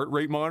have a heart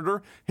rate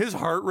monitor. His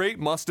heart rate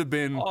must have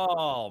been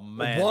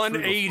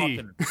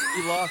 180.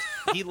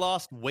 He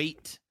lost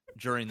weight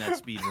during that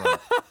speed run,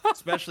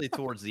 especially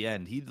towards the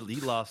end. He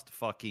lost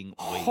fucking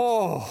weight.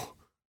 Oh,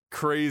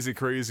 crazy.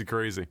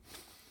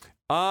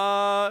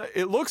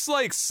 It looks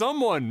like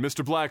someone,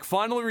 Mr. Black,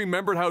 finally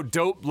remembered how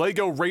dope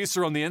Lego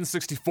Racer on the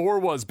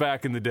N64 was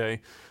back in the day.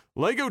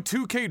 Lego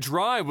 2K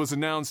Drive was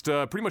announced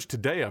pretty much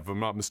today, if I'm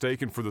not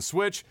mistaken, for the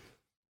Switch.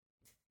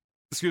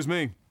 Excuse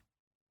me.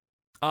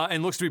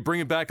 And looks to be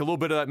bringing back a little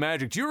bit of that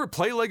magic. Do you ever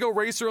play Lego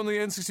Racer on the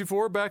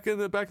N64 back in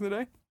the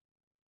day?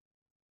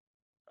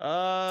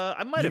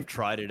 I might have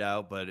tried it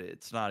out, but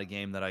it's not a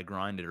game that I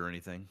grinded or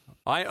anything.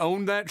 I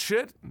owned that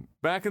shit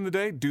back in the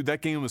day. Dude,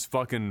 that game was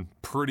fucking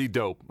pretty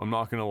dope. I'm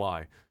not gonna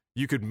lie.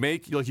 You could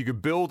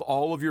build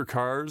all of your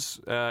cars,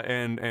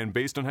 and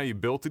based on how you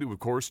built it, it would of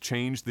course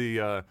change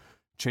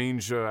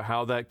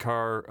how that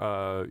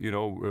car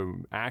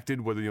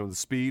acted, whether the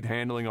speed,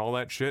 handling, all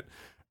that shit.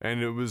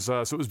 And it was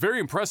so it was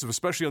very impressive,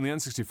 especially on the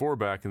N64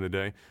 back in the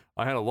day.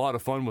 I had a lot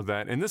of fun with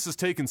that, and this has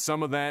taken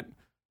some of that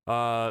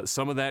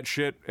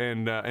shit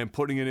and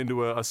putting it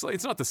into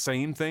it's not the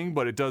same thing,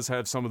 but it does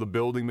have some of the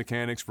building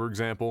mechanics, for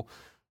example.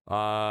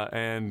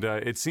 And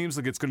it seems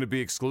like it's going to be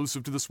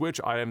exclusive to the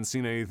Switch. I haven't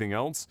seen anything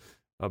else,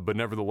 but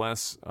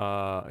nevertheless,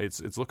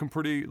 it's looking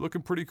pretty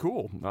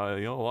cool. A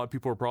lot of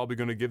people are probably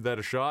going to give that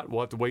a shot.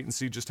 We'll have to wait and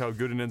see just how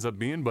good it ends up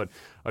being. But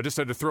I just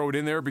had to throw it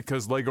in there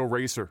because Lego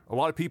Racer. A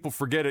lot of people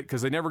forget it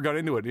because they never got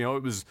into it. It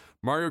was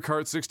Mario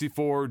Kart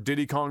 64,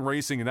 Diddy Kong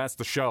Racing, and that's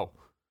the show.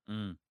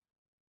 Mm.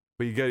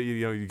 But you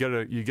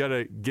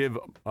gotta give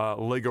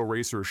Lego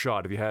Racer a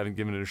shot if you haven't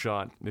given it a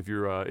shot. If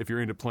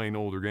you're into playing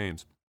older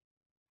games.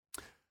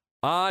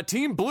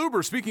 Team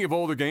Bloober. Speaking of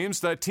older games,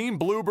 that Team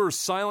Bloober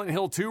Silent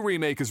Hill 2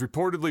 remake is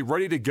reportedly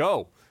ready to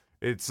go.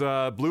 It's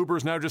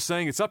Bloober's now just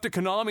saying it's up to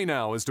Konami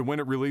now as to when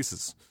it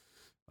releases.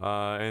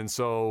 And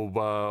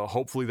so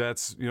hopefully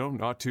that's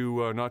not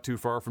too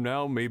far from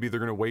now. Maybe they're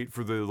gonna wait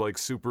for the like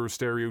super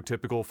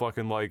stereotypical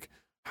fucking like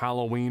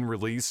Halloween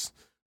release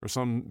or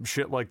some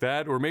shit like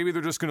that. Or maybe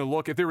they're just going to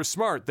look, if they were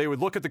smart, they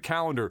would look at the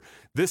calendar.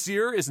 This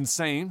year is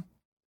insane.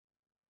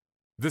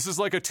 This is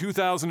like a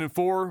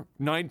 2004,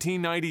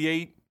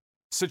 1998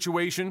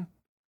 situation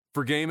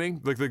for gaming.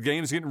 Like the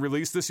game's getting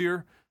released this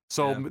year.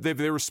 So if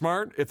they were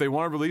smart, if they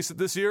want to release it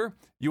this year,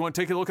 you want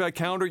to take a look at that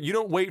calendar. You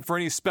don't wait for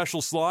any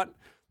special slot.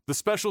 The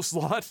special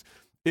slot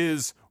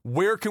is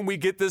where can we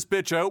get this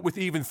bitch out with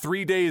even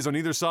 3 days on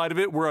either side of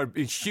it where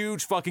a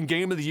huge fucking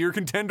game of the year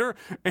contender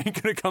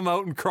ain't going to come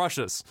out and crush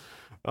us.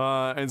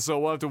 And so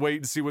we'll have to wait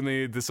and see when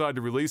they decide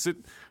to release it.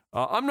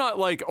 I'm not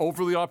like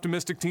overly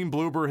optimistic. Team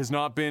Bloober has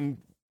not been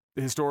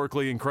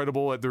historically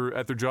incredible at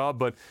their job,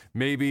 but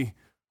maybe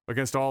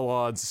against all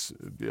odds,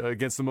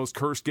 against the most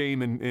cursed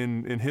game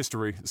in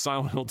history,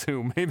 Silent Hill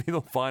 2. Maybe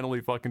they'll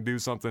finally fucking do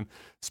something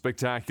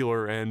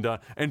spectacular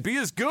and be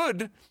as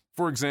good,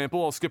 for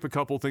example, I'll skip a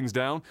couple things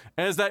down,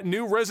 as that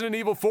new Resident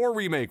Evil 4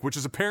 remake, which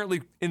is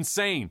apparently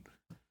insane.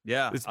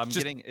 Yeah,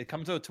 it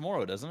comes out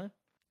tomorrow, doesn't it?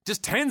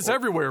 Just tens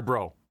everywhere,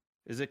 bro.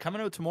 Is it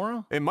coming out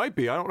tomorrow? It might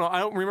be. I don't know. I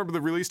don't remember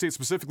the release date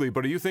specifically,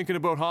 but are you thinking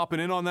about hopping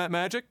in on that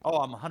magic? Oh,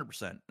 I'm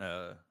 100%.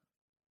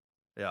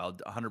 I'll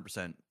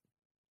 100%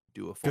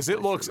 do a full. Because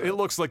it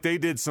looks like they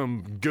did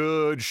some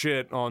good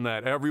shit on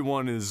that.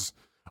 Everyone is,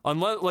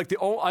 unless like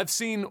I've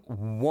seen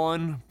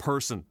one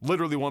person,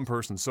 literally one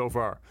person so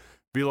far,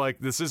 be like,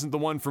 this isn't the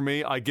one for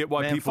me. I get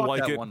why people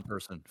like it.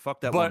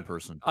 Fuck that one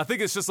person. I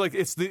think it's just like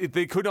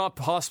they could not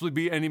possibly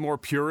be any more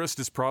purist.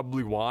 Is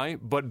probably why.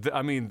 But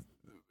I mean,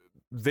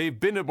 they've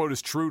been about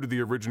as true to the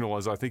original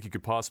as I think you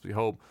could possibly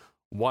hope,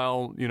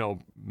 while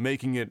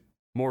making it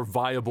more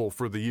viable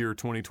for the year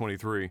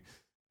 2023.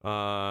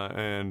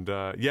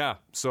 Yeah,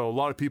 so a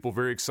lot of people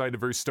very excited,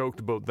 very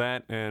stoked about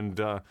that, and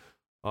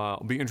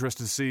I'll be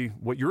interested to see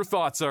what your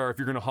thoughts are if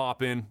you're going to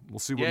hop in. We'll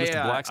see what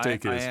Mr. Black's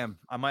take is. I am.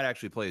 I might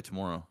actually play it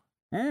tomorrow.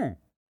 Mm.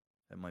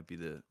 That might be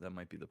the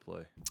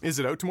play. Is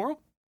it out tomorrow?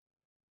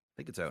 I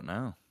think it's out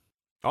now.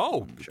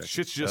 Oh,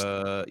 shit's just...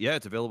 yeah,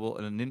 it's available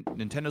on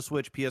Nintendo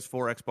Switch,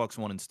 PS4, Xbox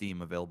One, and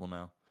Steam. Available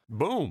now.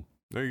 Boom.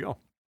 There you go.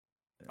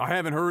 I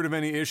haven't heard of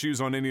any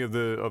issues on any of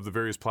the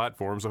various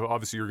platforms.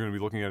 Obviously, you're going to be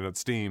looking at it on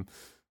Steam.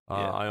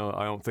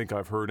 I don't think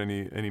I've heard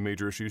any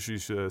major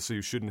issues, so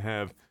you shouldn't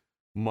have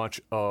much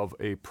of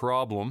a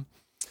problem.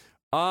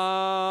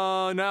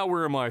 Now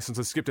where am I, since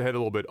I skipped ahead a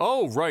little bit?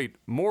 Oh, right,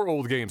 more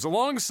old games.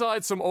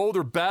 Alongside some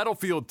older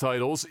Battlefield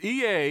titles,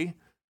 EA,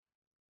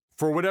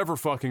 for whatever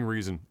fucking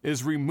reason,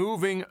 is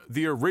removing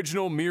the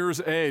original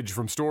Mirror's Edge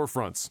from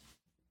storefronts.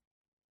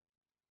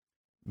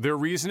 Their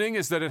reasoning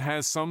is that it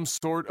has some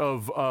sort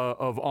of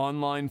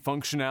online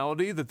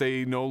functionality that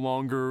they no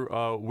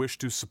longer wish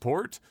to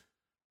support.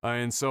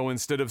 And so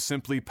instead of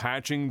simply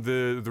patching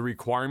the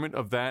requirement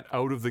of that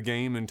out of the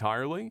game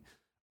entirely,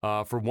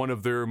 for one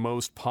of their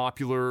most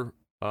popular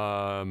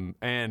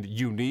and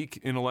unique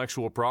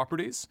intellectual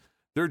properties,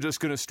 they're just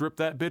going to strip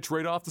that bitch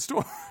right off the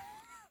store.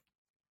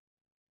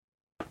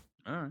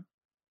 All right.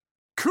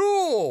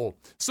 Cool!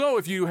 So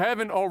if you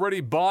haven't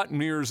already bought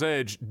Mirror's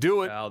Edge,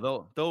 do it.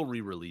 They'll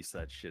re-release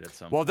that shit at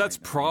some point. Well, that's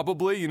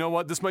probably, you know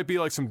what, this might be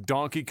like some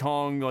Donkey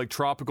Kong, like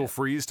Tropical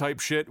Freeze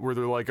type shit, where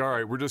they're like, all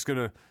right, we're just going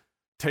to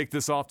take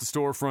this off the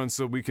storefront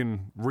so we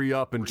can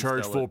re-up and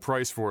charge full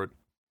price for it.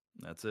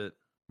 That's it.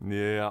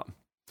 Yeah.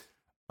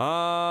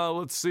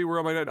 Let's see, where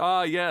am I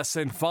at? Yes,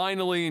 and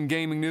finally in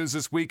gaming news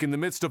this week, in the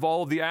midst of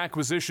all of the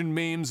acquisition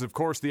memes, of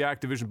course the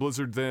Activision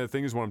Blizzard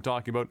thing is what I'm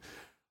talking about,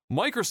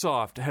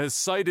 Microsoft has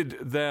cited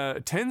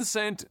the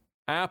Tencent,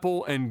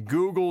 Apple, and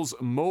Google's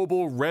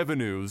mobile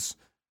revenues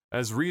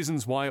as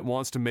reasons why it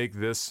wants to make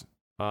this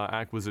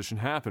acquisition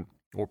happen,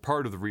 or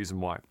part of the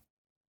reason why.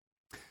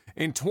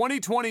 In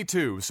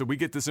 2022, so we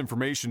get this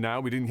information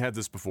now, we didn't have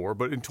this before,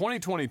 but in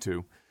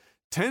 2022,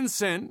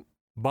 Tencent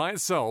by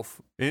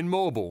itself in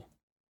mobile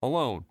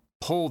alone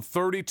pulled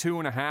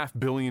 $32.5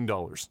 billion.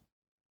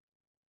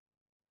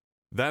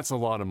 That's a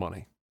lot of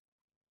money.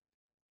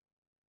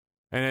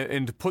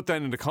 And to put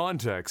that into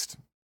context,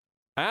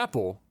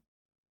 Apple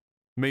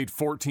made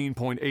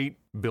 $14.8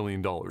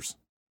 billion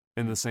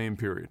in the same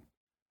period.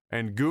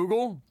 And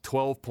Google,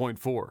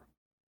 12.4.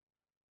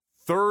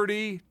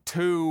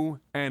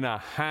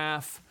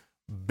 $32.5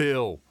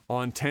 billion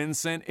on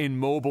Tencent in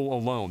mobile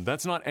alone.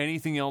 That's not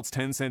anything else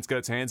Tencent's got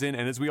its hands in.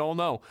 And as we all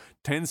know,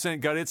 Tencent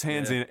got its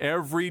hands in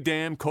every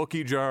damn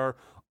cookie jar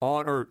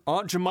on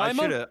Aunt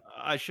Jemima.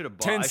 I should have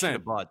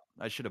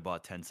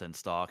bought Tencent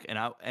stock,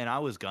 and I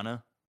was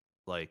gonna,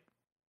 like,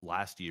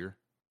 last year,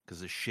 because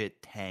the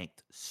shit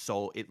tanked.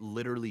 So it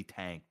literally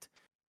tanked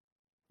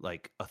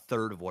like a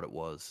third of what it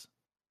was.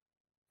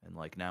 And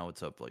like now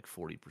it's up like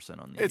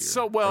 40% on the year. It's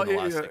so well. The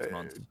last 6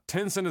 months.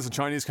 Tencent as a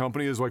Chinese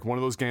company is like one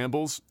of those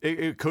gambles.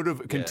 It could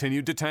have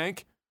continued to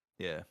tank.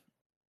 Yeah.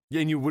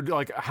 And you would,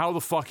 like, how the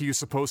fuck are you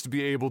supposed to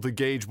be able to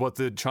gauge what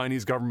the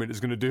Chinese government is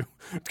going to do?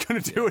 It's going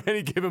to do at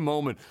any given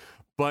moment.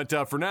 But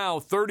for now,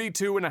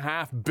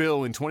 $32.5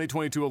 billion in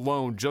 2022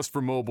 alone, just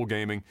for mobile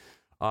gaming.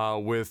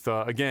 With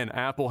again,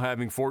 Apple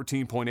having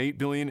 $14.8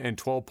 billion and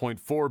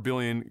 $12.4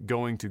 billion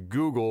going to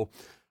Google.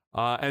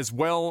 As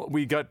well,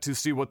 we got to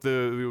see what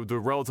the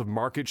relative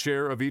market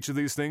share of each of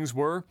these things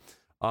were,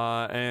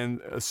 and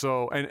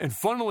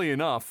funnily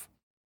enough,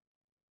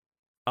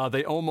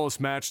 they almost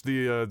matched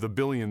the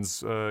billions,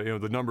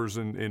 the numbers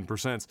in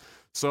percents.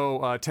 So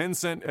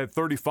Tencent at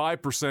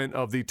 35%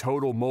 of the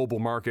total mobile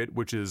market,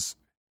 which is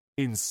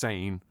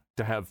insane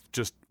to have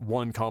just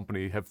one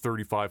company have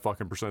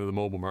 35% of the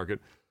mobile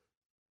market.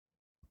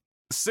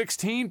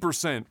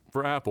 16%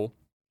 for Apple,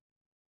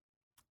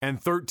 and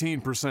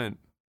 13%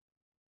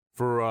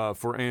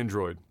 for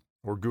Android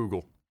or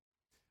Google.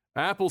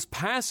 Apple's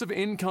passive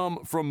income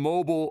from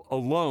mobile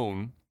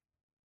alone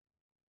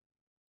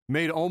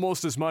made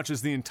almost as much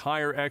as the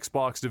entire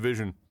Xbox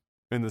division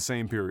in the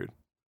same period.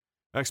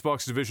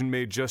 Xbox division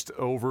made just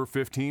over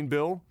 15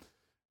 bill,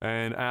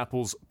 and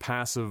Apple's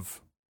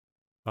passive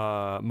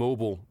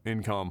mobile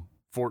income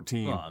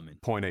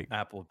 14.8.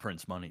 Apple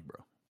prints money,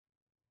 bro.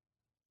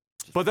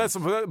 But that's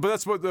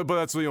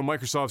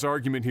Microsoft's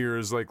argument here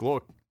is like,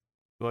 look,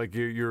 like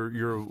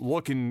you're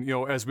looking,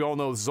 as we all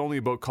know, this is only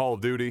about Call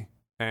of Duty,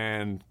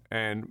 and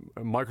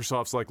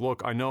Microsoft's like,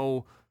 look, I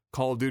know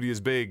Call of Duty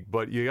is big,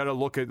 but you got to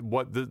look at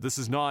what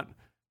this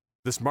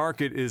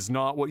market is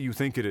not what you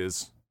think it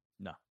is.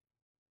 No.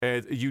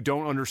 And you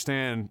don't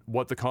understand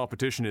what the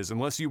competition is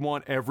unless you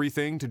want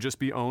everything to just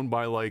be owned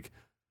by like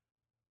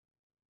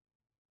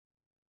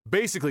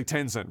basically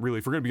Tencent, really,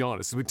 if we're going to be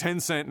honest, with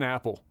Tencent and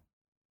Apple.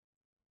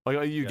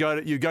 Like you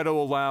got to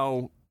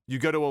allow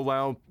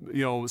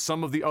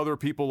some of the other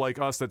people like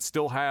us that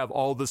still have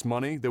all this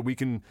money that we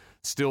can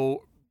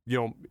still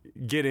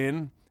get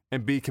in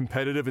and be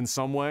competitive in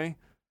some way.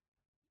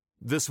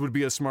 This would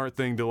be a smart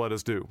thing to let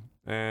us do.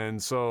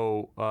 And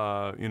so,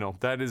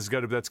 that's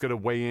got to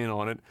weigh in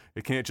on it.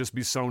 It can't just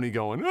be Sony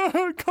going,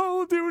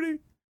 Call of Duty.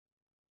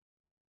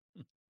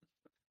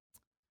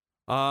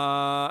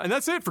 And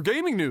that's it for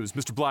gaming news,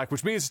 Mr. Black,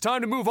 which means it's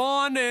time to move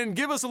on and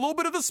give us a little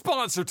bit of the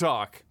sponsor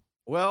talk.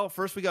 Well,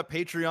 first we got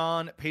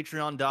Patreon,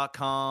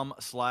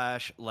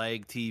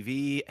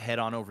 patreon.com/LagTV. Head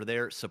on over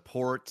there,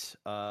 support.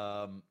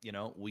 I'm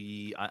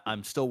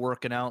still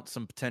working out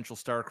some potential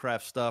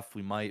StarCraft stuff.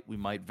 We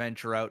might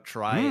venture out,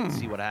 try it,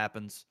 see what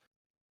happens.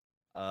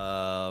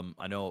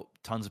 I know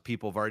tons of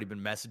people have already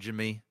been messaging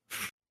me.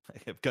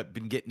 I've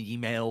been getting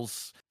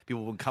emails.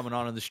 People have been coming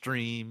on the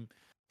stream.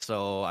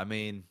 So,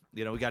 we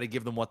got to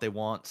give them what they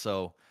want.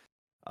 So,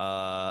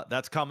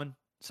 that's coming.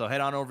 So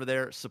head on over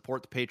there,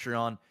 support the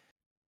Patreon.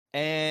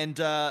 And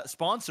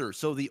sponsor.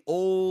 So the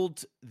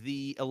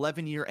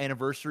 11-year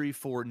anniversary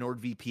for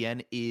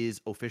NordVPN is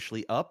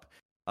officially up.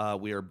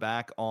 We are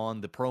back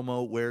on the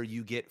promo where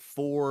you get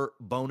 4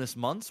 bonus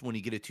months when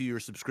you get a 2-year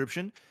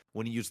subscription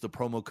when you use the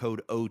promo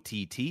code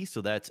OTT.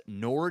 So that's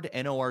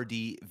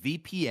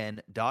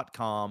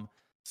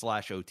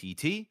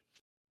NordVPN.com/OTT.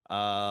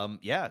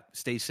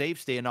 Stay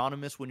safe, stay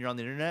anonymous when you're on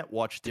the internet.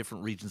 Watch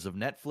different regions of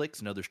Netflix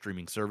and other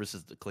streaming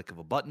services at the click of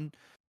a button.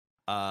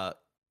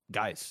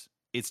 Guys,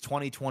 it's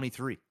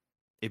 2023.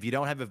 If you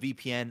don't have a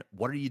VPN,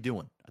 what are you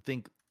doing? I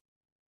think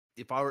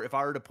if I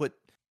were to put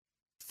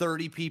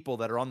 30 people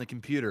that are on the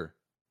computer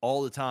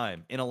all the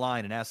time in a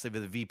line and ask them for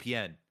the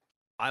VPN,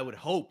 I would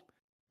hope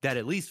that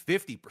at least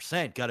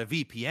 50% got a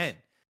VPN.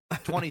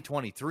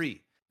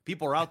 2023.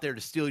 People are out there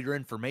to steal your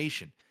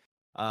information.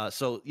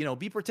 So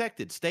be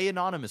protected. Stay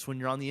anonymous when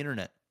you're on the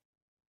internet.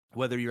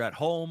 Whether you're at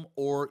home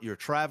or you're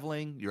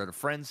traveling, you're at a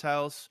friend's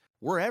house,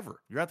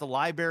 wherever. You're at the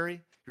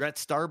library, you're at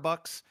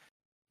Starbucks.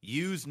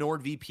 Use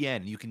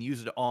NordVPN. You can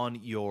use it on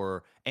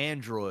your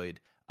Android,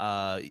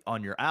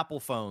 on your Apple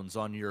phones,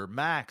 on your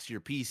Macs,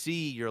 your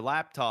PC, your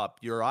laptop,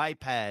 your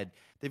iPad.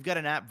 They've got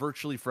an app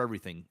virtually for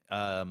everything,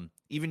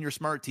 even your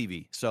smart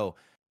TV. So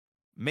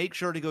make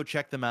sure to go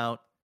check them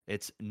out.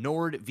 It's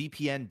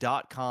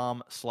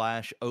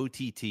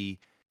nordvpn.com/OTT.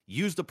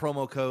 Use the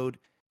promo code.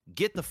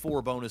 Get the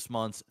 4 bonus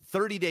months,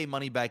 30-day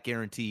money-back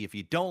guarantee. If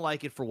you don't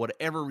like it for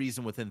whatever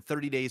reason, within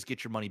 30 days,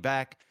 get your money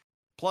back.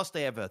 Plus,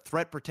 they have a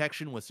threat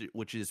protection,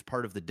 which is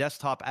part of the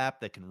desktop app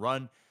that can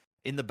run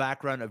in the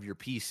background of your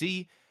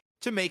PC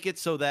to make it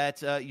so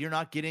that you're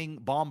not getting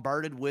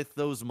bombarded with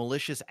those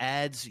malicious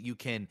ads.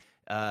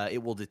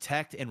 It will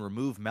detect and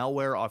remove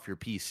malware off your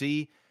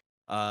PC.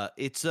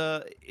 It's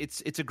a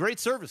great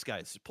service,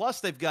 guys. Plus,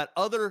 they've got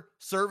other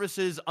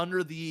services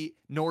under the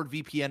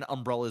NordVPN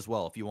umbrella as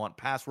well. If you want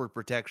password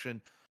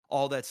protection,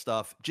 all that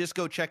stuff, just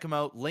go check them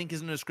out. Link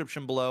is in the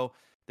description below.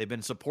 They've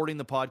been supporting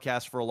the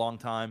podcast for a long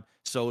time.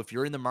 So if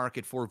you're in the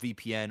market for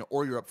VPN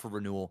or you're up for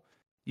renewal,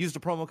 use the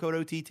promo code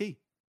OTT.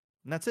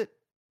 And that's it.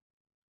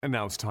 And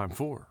now it's time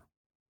for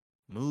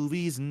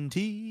movies and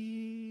TV.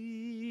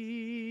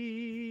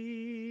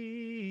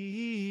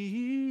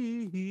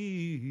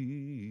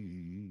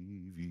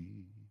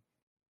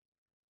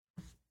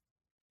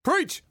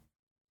 Preach!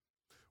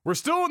 We're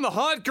still in the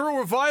hot girl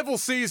revival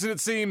season, it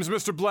seems,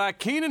 Mr. Black.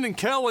 Keenan and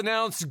Kel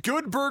announced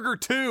Good Burger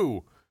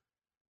 2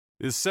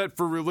 is set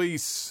for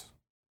release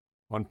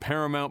on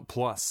Paramount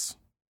Plus.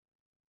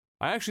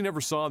 I actually never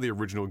saw the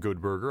original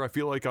Good Burger. I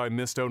feel like I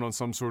missed out on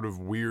some sort of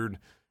weird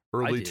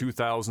early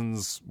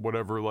 2000s,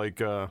 whatever,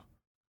 like a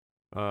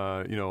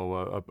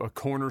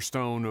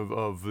cornerstone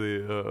of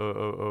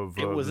the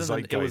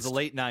zeitgeist. It was the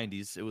late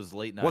 90s. It was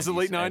late 90s. Was it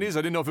late 90s?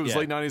 I didn't know if it was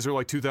late 90s or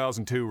like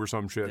 2002 or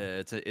some shit.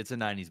 Yeah, it's a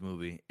 90s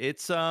movie.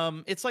 It's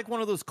like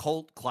one of those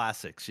cult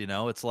classics,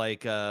 It's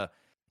like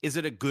is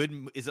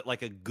it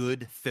like a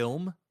good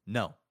film?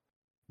 No.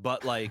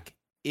 But like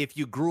if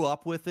you grew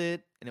up with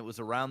it and it was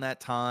around that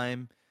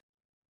time,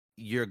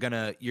 you're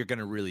gonna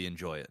really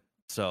enjoy it.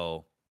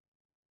 So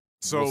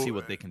we'll see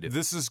what they can do.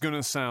 This is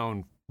gonna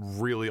sound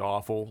really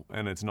awful,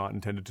 and it's not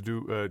intended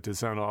to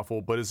sound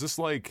awful. But is this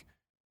like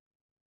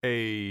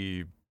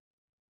a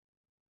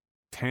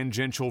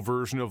tangential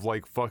version of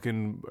like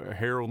fucking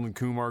Harold and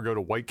Kumar Go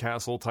to White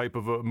Castle type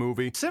of a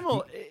movie?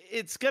 Similar.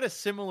 It's got a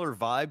similar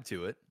vibe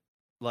to it.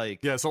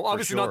 Like, yeah, so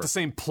obviously not the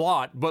same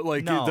plot, but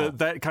like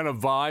that kind of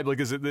vibe. Like,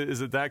 is it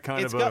that kind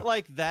of? It's got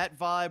like that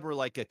vibe, or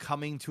like a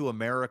Coming to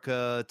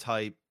America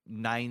type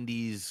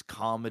 '90s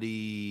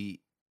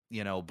comedy,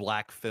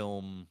 black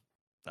film.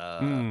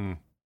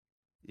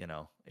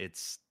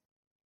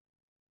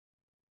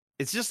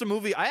 It's just a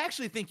movie. I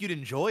actually think you'd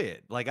enjoy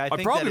it. Like, I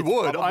think probably that it's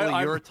would.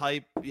 Probably your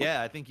type.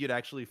 Yeah, I think you'd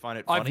actually find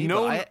it funny.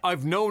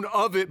 I've known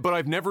of it, but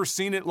I've never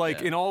seen it.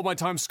 Like in all my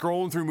time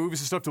scrolling through movies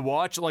and stuff to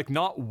watch, like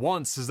not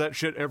once has that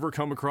shit ever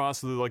come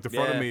across the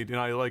front of me. And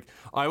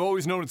I've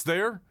always known it's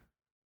there,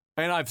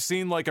 and I've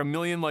seen like a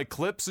million like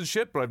clips and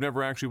shit, but I've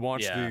never actually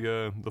watched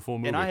the full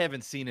movie. And I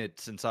haven't seen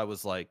it since I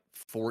was like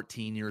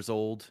 14 years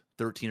old,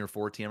 13 or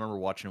 14. I remember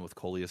watching it with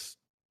Coleus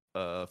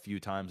a few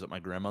times at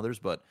my grandmother's,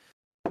 but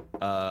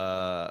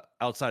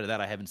outside of that,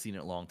 I haven't seen it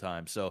in a long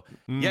time. So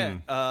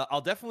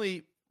I'll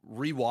definitely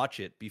rewatch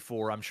it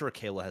before. I'm sure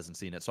Kayla hasn't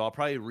seen it, so I'll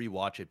probably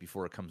rewatch it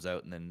before it comes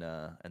out, and then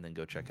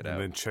go check it out.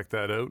 And then check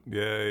that out.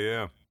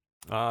 Yeah.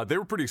 They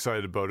were pretty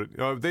excited about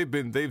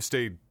it. They've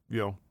stayed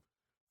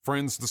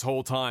friends this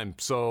whole time,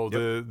 so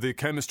the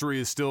chemistry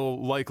is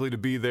still likely to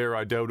be there.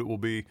 I doubt it will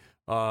be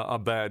a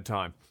bad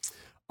time.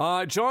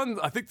 John,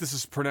 I think this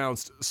is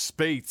pronounced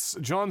Spates.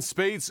 John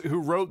Spates, who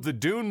wrote the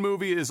Dune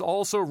movie, is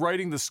also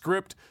writing the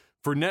script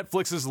for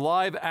Netflix's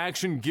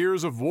live-action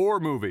Gears of War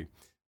movie.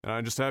 And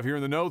I just have here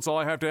in the notes, all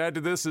I have to add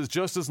to this is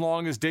just as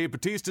long as Dave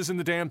Bautista's in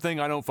the damn thing,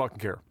 I don't fucking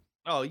care.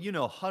 Oh,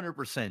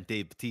 100%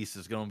 Dave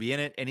Bautista's going to be in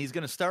it, and he's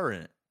going to star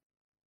in it.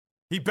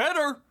 He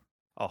better!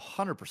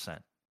 100%.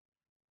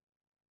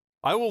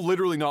 I will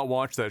literally not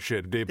watch that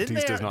shit. Dave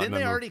Bautista's not in that movie. Didn't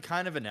they already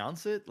kind of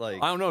announce it?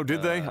 Like, I don't know,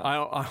 did they?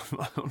 I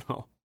don't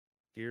know.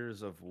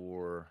 Gears of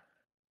War.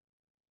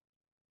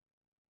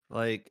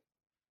 Like,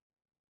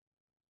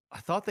 I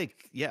thought they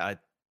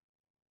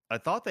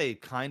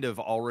kind of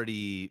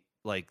already,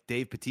 like,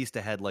 Dave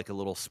Bautista had like a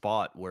little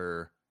spot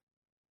where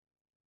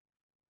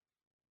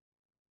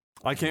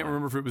I can't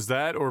remember if it was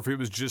that or if it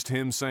was just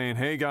him saying,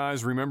 "Hey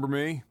guys, remember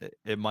me?"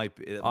 It might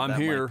be. I'm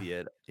here. Might be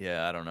it.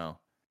 Yeah, I don't know,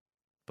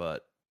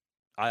 but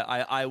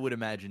I would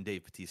imagine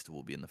Dave Bautista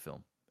will be in the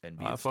film and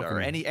be a star.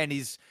 And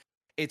he's.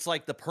 It's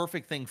like the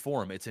perfect thing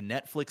for him. It's a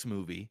Netflix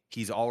movie.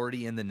 He's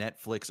already in the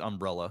Netflix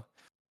umbrella.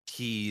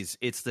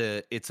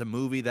 It's a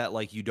movie that,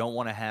 like, you don't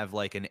want to have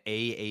like an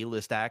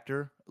A-list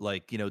actor.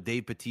 Like,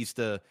 Dave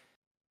Bautista,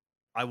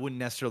 I wouldn't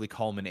necessarily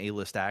call him an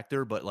A-list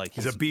actor, but like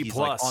he's a B+. He's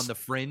like on the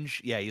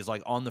fringe. Yeah, he's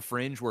like on the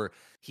fringe where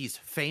he's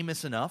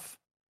famous enough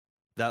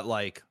that,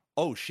 like,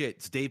 oh shit,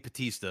 it's Dave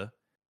Bautista.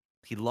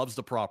 He loves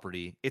the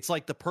property. It's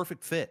like the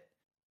perfect fit.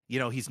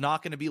 He's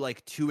not going to be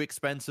like too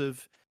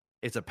expensive.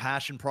 It's a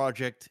passion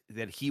project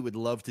that he would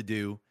love to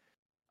do.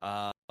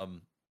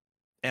 And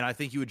I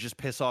think you would just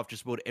piss off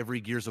just about every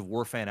Gears of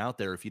War fan out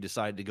there if you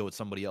decided to go with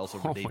somebody else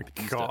over Dave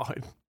Bautista.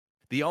 God.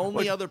 The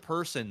only other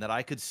person that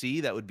I could see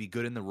that would be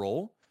good in the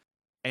role,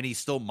 and he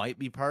still might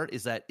be part,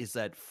 is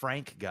that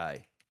Frank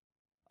guy.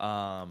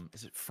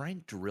 Is it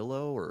Frank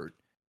Drillo or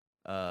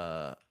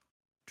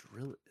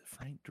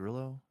Frank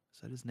Drillo?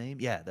 Is that his name?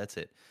 Yeah, that's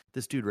it.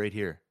 This dude right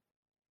here.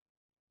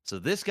 So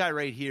this guy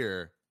right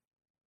here,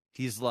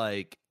 he's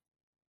like,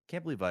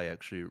 can't believe I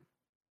actually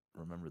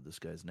remember this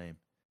guy's name.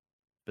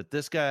 But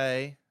this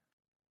guy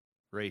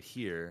right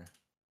here,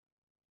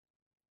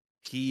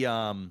 he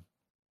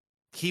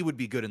would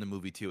be good in the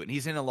movie too. And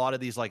he's in a lot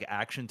of these like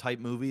action type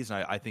movies,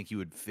 and I think he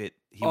would fit.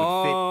 He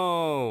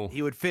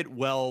would fit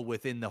well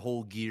within the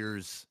whole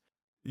Gears.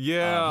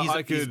 Yeah,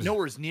 he's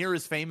nowhere near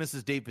as famous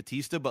as Dave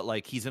Bautista, but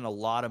like he's in a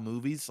lot of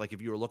movies. Like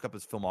if you were to look up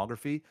his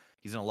filmography,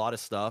 he's in a lot of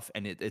stuff,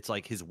 and it's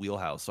like his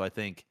wheelhouse. So I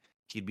think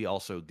he'd be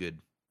also good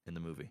in the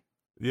movie.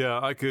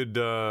 Yeah, I could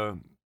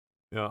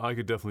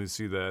definitely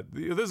see that.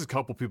 There's a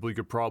couple people you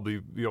could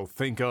probably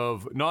think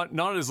of,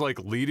 not as like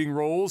leading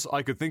roles.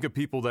 I could think of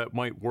people that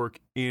might work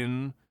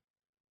in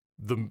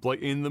the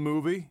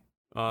movie.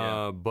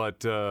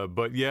 But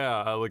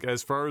yeah, like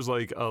as far as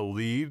like a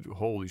lead,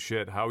 holy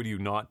shit, how do you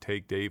not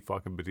take Dave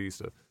fucking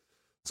Bautista?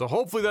 So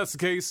hopefully that's the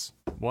case.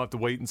 We'll have to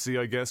wait and see,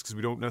 I guess, because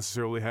we don't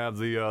necessarily have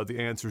the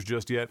answers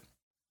just yet.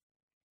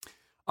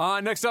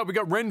 Next up, we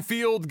got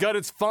Renfield got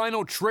its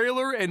final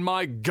trailer, and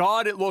my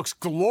God, it looks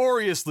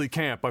gloriously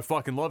camp. I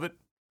fucking love it.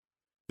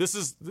 This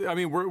is, I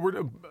mean,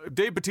 we're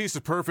Dave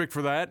Bautista's perfect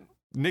for that.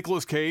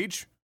 Nicolas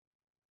Cage,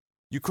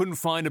 you couldn't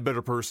find a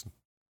better person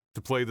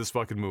to play this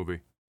fucking movie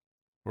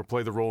or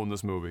play the role in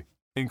this movie.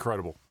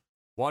 Incredible.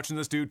 Watching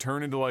this dude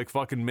turn into like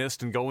fucking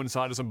mist and go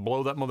inside us and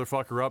blow that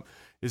motherfucker up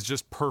is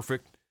just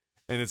perfect,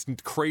 and it's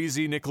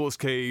crazy Nicolas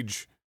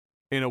Cage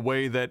in a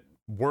way that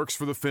works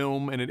for the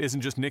film, and it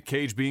isn't just Nick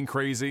Cage being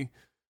crazy.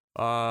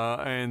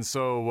 And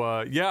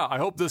so yeah, I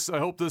hope this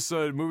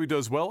movie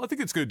does well. I think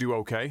it's going to do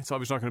okay. It's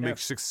obviously not going to make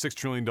 $6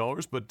 trillion,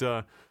 but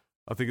I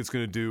think it's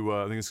going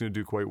to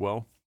do quite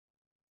well.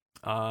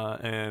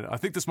 And I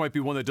think this might be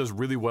one that does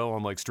really well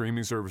on like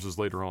streaming services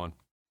later on.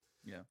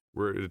 Yeah,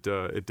 where it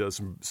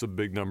does some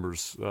big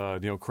numbers.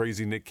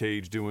 Crazy Nick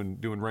Cage doing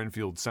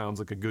Renfield sounds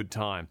like a good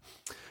time.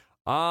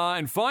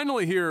 And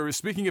finally here,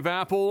 speaking of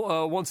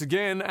Apple, once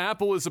again,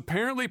 Apple is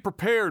apparently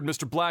prepared,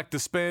 Mr. Black, to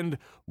spend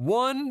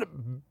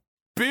 $1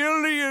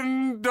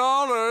 billion.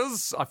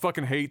 I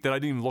fucking hate that I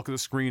didn't even look at the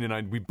screen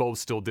and we both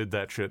still did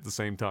that shit at the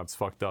same time. It's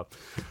fucked up.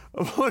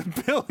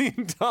 $1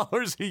 billion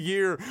a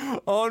year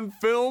on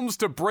films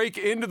to break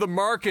into the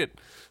market.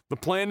 The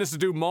plan is to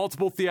do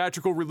multiple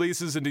theatrical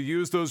releases and to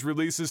use those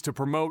releases to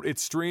promote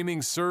its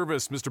streaming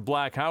service. Mr.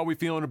 Black, how are we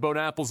feeling about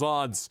Apple's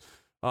odds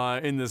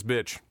in this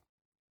bitch?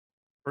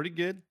 Pretty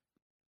good.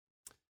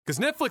 Because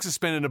Netflix is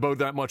spending about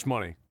that much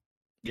money.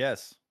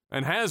 Yes.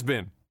 And has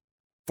been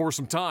for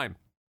some time.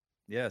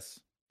 Yes.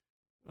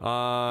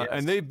 Yes.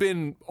 And they've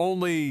been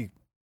only,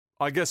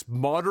 I guess,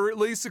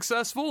 moderately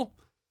successful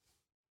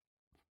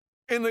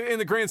in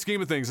the grand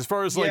scheme of things, as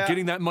far as like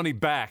getting that money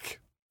back.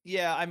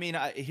 Yeah, I mean,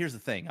 here's the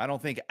thing. I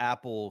don't think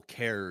Apple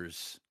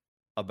cares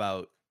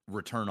about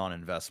return on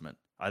investment.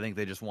 I think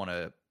they just want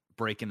to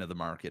break into the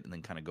market and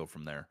then kind of go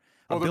from there.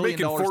 Well, they're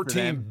making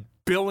 $14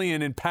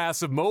 billion in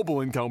passive mobile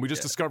income. We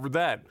just discovered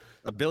that.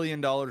 $1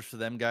 billion for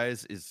them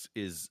guys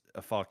is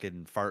a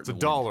fucking fart. It's a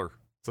dollar.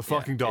 It's a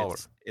fucking dollar.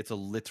 It's a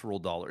literal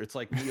dollar. It's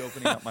like me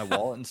opening up my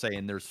wallet and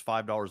saying there's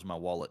 $5 in my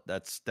wallet.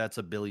 That's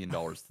 $1 billion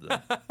to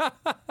them.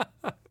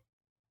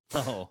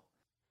 Oh.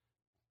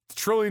 It's a $1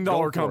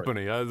 trillion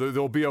company.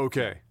 They'll be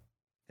okay.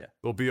 Yeah.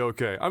 They'll be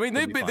okay. I mean,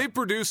 they've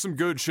produced some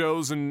good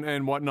shows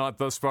and whatnot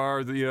thus far.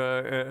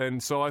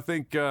 And so I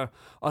think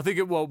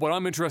what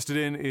I'm interested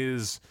in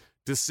is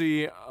to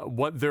see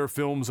what their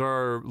films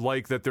are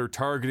like that they're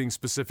targeting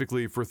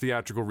specifically for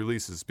theatrical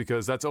releases,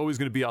 because that's always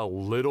going to be a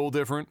little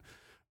different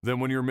than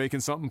when you're making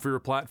something for your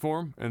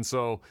platform. And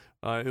so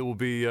it will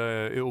be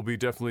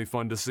definitely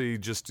fun to see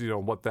just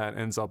what that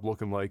ends up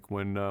looking like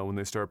when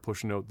they start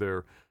pushing out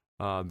their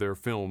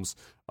films.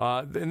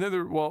 And then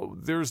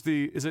there's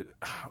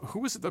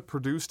who is it that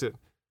produced it?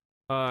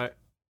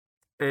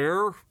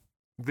 Air,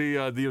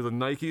 the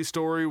Nike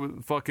story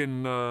with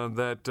fucking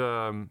that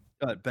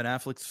Ben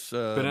Affleck's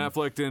Ben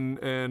Affleck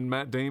and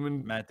Matt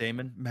Damon.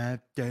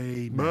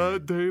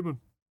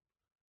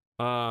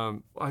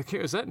 I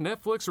can't. Is that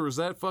Netflix or is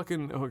that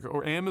fucking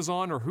or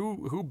Amazon or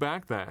who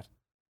backed that?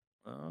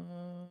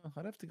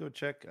 I'd have to go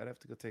check. I'd have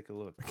to go take a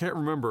look. I can't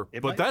remember,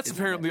 but that's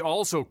apparently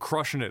also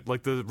crushing it.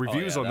 Like the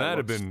reviews on that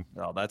have been.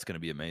 Oh, that's going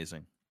to be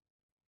amazing.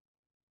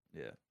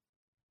 Yeah.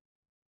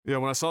 Yeah,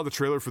 when I saw the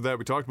trailer for that,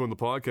 we talked about it in the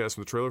podcast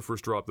when the trailer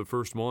first dropped, the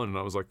first one, and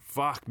I was like,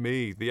 "Fuck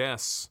me,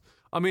 yes."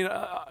 I mean,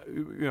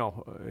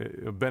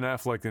 Ben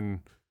Affleck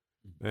and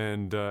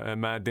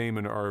Matt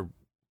Damon are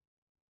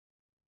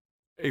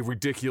a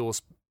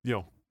ridiculous,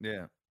 Yeah,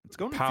 it's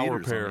going to power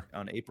theaters pair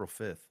on April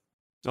 5th.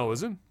 Oh,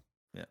 is it?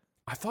 Yeah.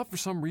 I thought for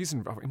some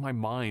reason in my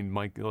mind,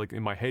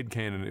 in my head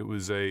canon, it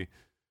was a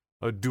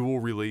dual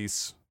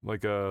release,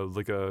 like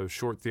a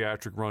short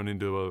theatric run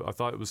into I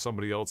thought it was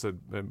somebody else,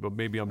 but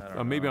maybe I'm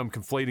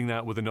conflating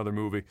that with another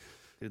movie.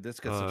 Dude, that's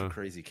got such a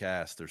crazy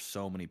cast. There's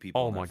so many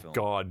people. Oh my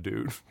god,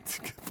 dude!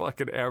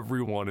 Fucking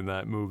everyone in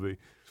that movie.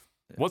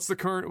 Yeah. What's the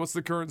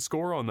current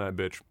score on that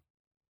bitch?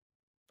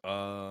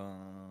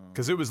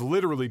 Because it was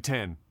literally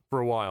 10 for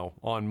a while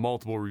on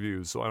multiple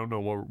reviews. So I don't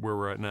know where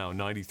we're at now.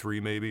 93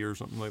 maybe or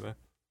something like that.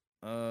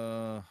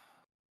 I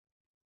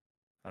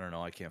don't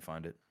know. I can't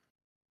find it.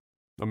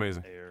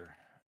 Amazing.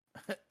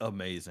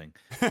 Amazing.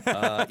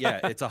 Yeah,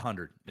 it's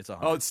 100. It's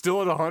 100. Oh, it's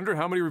still at 100?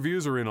 How many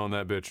reviews are in on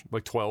that bitch?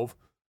 Like 12?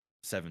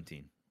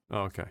 17.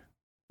 Oh, okay.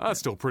 That's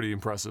still pretty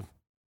impressive.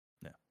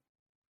 Yeah.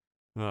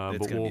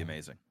 It's going to be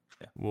amazing.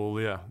 Yeah. Well,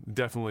 yeah,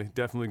 definitely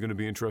going to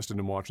be interested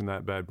in watching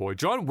that bad boy.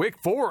 John Wick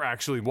 4,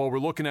 actually, while we're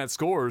looking at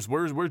scores,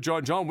 where's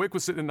John Wick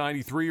was sitting at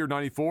 93 or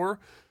 94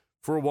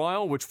 for a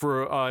while, which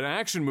for an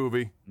action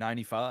movie...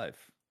 95.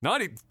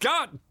 90,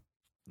 God!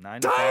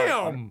 95.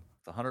 Damn!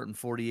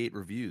 148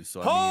 reviews.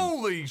 So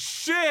holy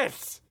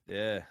shit!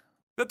 Yeah. Is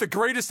that the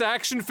greatest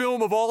action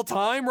film of all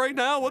time right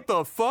now? What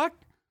the fuck?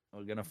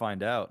 We're going to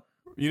find out.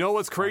 You know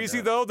what's crazy,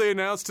 though? They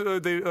announced,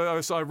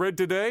 I read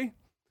today,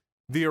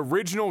 the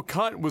original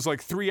cut was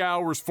like 3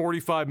 hours,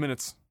 45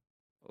 minutes.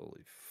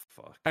 Holy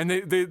fuck. And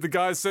the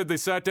guys said they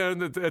sat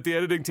down at the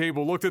editing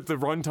table, looked at the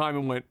runtime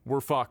and went, we're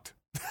fucked.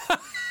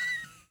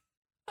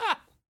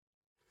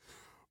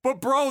 But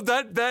bro,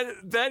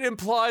 that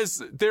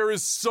implies there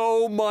is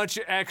so much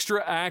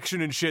extra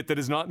action and shit that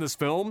is not in this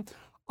film.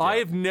 Yeah. I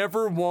have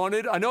never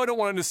wanted, I know I don't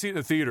want to see it in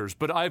the theaters,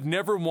 but I've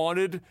never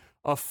wanted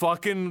a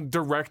fucking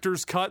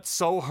director's cut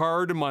so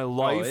hard in my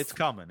life. Oh, it's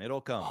coming.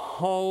 It'll come.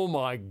 Oh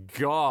my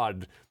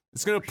God.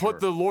 It's going to put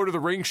the Lord of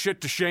the Rings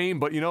shit to shame,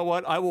 but you know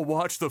what? I will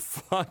watch the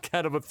fuck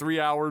out of a 3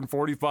 hour and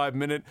 45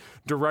 minute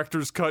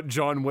director's cut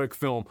John Wick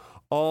film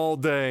all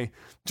day.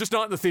 Just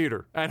not in the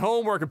theater. At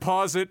home where I can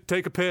pause it,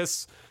 take a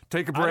piss,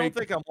 take a break. I don't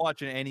think I'm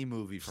watching any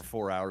movie for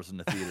 4 hours in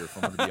the theater, if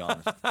I'm going to be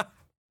honest.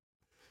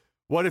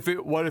 What if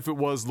it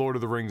was Lord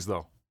of the Rings,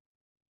 though?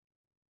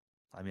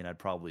 I mean, I'd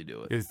probably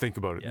do it. Yeah, think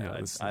about it. Yeah,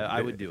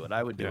 I would do it.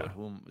 I would do it.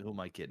 Who am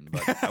I kidding?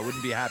 But I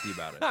wouldn't be happy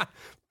about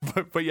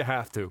it. But you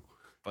have to.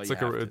 But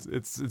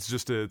it's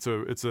like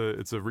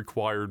it's a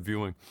required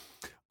viewing.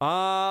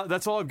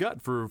 That's all I've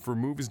got for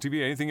movies and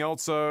TV. Anything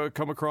else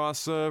come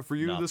across for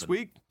you this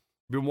week?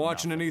 Been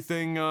watching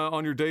anything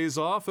on your days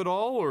off at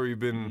all, or you've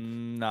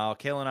been? No,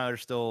 Kayla and I are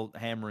still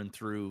hammering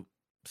through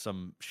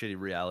some shitty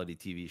reality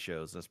TV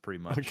shows. That's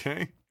pretty much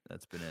okay.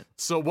 That's been it.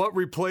 So what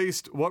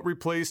replaced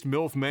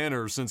MILF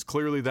Manor, since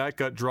clearly that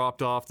got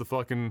dropped off the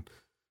fucking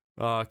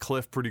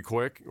cliff pretty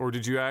quick, or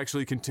did you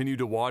actually continue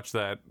to watch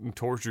that and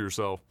torture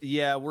yourself?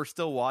 Yeah, we're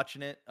still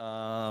watching it.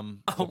 We're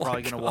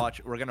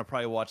gonna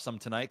probably watch some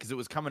tonight because it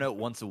was coming out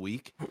once a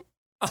week.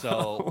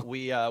 So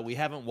we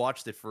haven't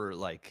watched it for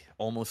like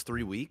almost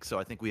 3 weeks. So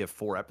I think we have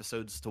 4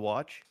 episodes to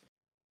watch.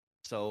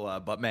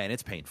 So, but man,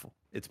 it's painful.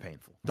 It's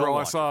painful. Bro,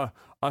 I saw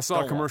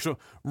a commercial.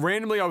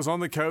 Randomly, I was on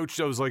the couch.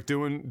 I was like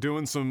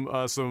doing some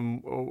house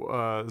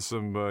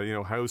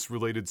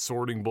related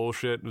sorting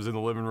bullshit. It was in the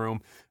living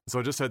room, so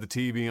I just had the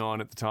TV on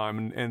at the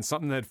time, and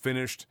something had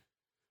finished.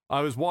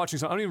 I was watching.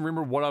 So I don't even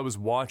remember what I was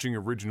watching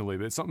originally,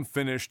 but something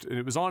finished, and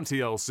it was on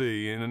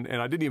TLC, and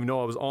I didn't even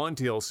know I was on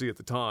TLC at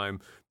the time.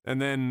 And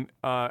then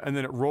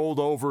it rolled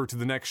over to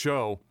the next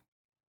show.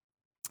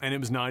 And it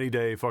was 90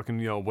 Day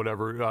fucking,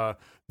 whatever.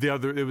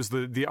 It was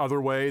the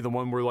other way, the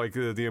one where like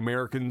the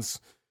Americans,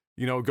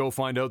 go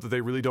find out that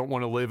they really don't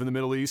want to live in the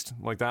Middle East,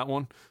 like that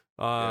one.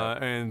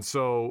 And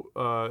so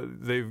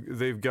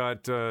they've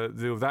got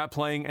that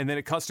playing, and then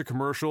it cuts to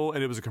commercial,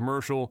 and it was a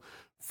commercial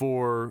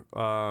for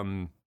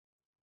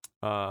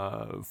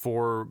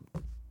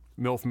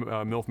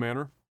MILF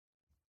Manor.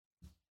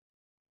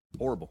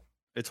 Horrible.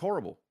 It's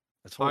horrible.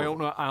 I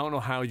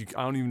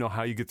don't even know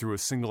how you get through a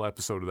single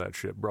episode of that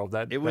shit, bro.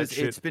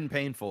 It's been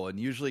painful, and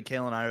usually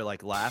Kayla and I are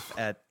like laugh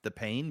at the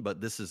pain,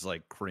 but this is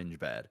like cringe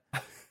bad.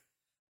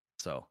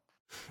 So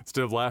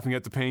instead of laughing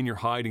at the pain, you're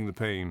hiding the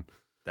pain.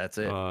 That's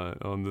it.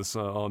 On this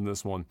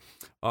one.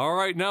 All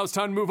right, now it's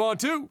time to move on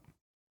to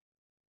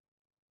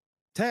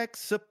tech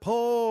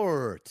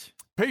support.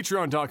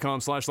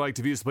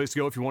 Patreon.com/LikeTV is the place to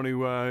go if you want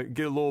to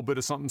get a little bit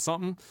of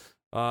something.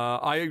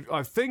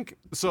 I think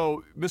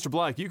so, Mr.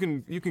 Black. You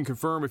can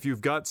confirm if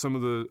you've got some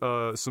of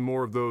the some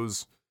more of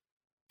those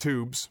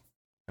tubes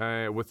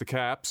with the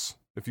caps,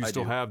 if you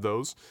still have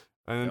those.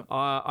 And yep.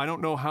 I don't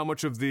know how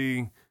much of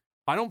the.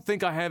 I don't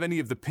think I have any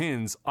of the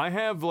pins. I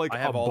have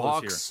a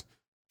box.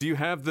 Do you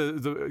have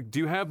Do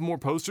you have more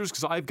posters?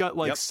 Because I've got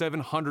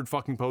 700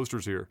 fucking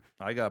posters here.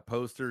 I got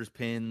posters,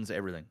 pins,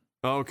 everything.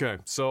 Okay,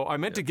 so I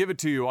meant to give it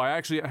to you. I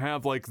actually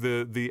have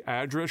the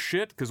address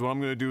shit, because what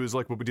I'm going to do is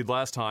like what we did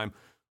last time.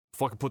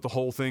 Fucking put the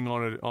whole thing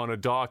on a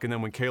dock, and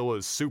then when Kayla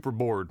is super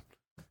bored,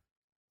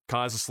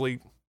 Kai's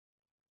asleep,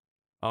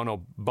 I don't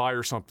know, buy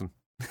her something.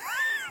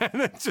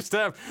 And then just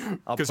have,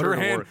 because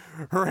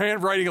her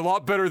handwriting a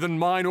lot better than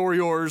mine or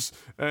yours,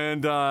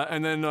 and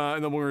then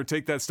we're gonna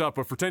take that stuff.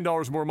 But for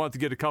 $10 more a month, you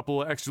get a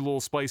couple of extra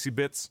little spicy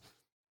bits.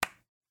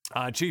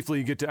 Chiefly,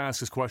 you get to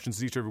ask us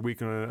questions each every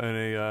week in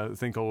a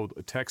thing called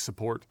tech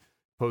support.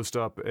 Post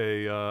up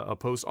a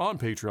post on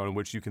Patreon in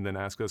which you can then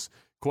ask us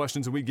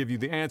questions, and we give you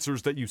the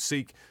answers that you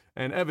seek.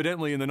 And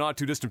evidently, in the not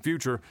too distant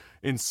future,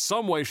 in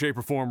some way, shape,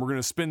 or form, we're going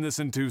to spin this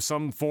into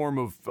some form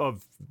of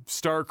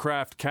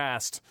StarCraft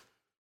cast.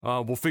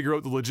 We'll figure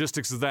out the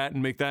logistics of that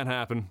and make that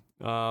happen.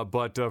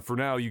 But for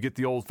now, you get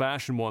the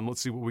old-fashioned one.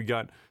 Let's see what we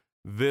got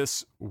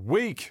this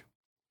week.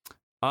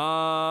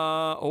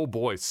 Oh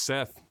boy,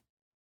 Seth.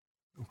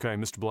 Okay,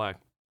 Mr. Black.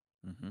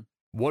 Mm-hmm.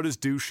 What is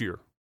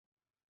douchier?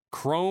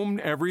 Chromed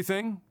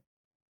everything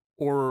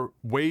or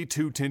way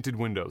too tinted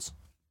windows?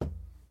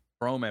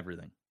 Chrome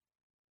everything.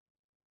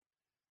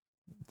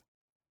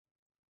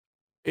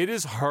 It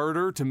is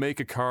harder to make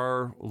a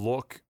car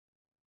look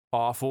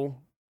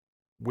awful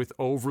with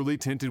overly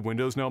tinted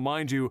windows. Now,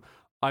 mind you,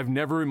 I've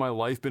never in my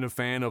life been a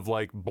fan of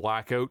like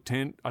blackout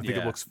tint. I think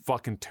it looks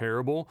fucking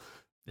terrible.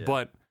 Yeah.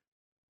 But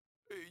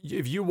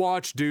if you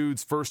watch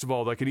dudes, first of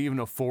all, that can even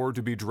afford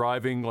to be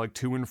driving like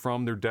to and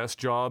from their desk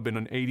job in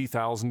an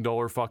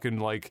 $80,000 fucking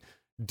like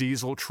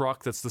diesel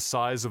truck that's the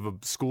size of a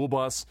school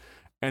bus,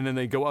 and then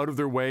they go out of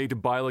their way to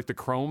buy like the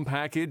chrome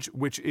package,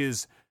 which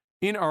is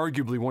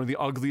inarguably one of the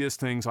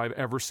ugliest things I've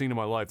ever seen in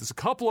my life. There's a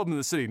couple of them in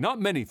the city, not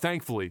many,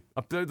 thankfully.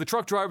 The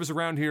truck drivers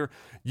around here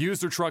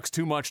use their trucks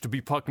too much to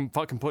be fucking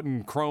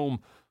putting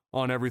chrome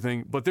on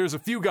everything, but there's a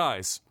few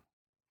guys.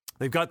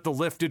 They've got the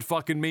lifted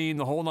fucking mean,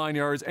 the whole 9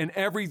 yards, and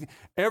every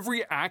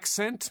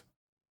accent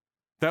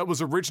that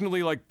was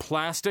originally like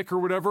plastic or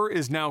whatever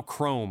is now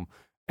chrome.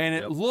 And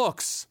it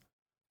looks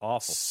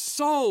awful.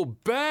 So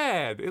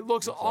bad. It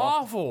looks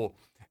awful.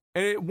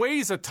 And it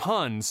weighs a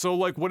ton. So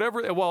like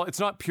whatever, well, it's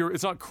not pure,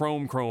 it's not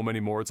chrome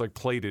anymore. It's like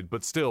plated,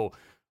 but still,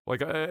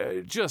 like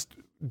just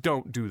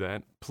don't do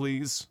that,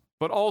 please.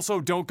 But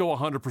also don't go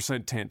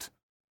 100% tint.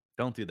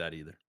 Don't do that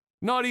either.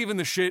 Not even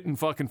the shit in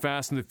fucking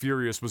Fast and the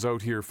Furious was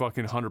out here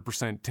fucking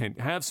 100%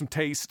 tint. Have some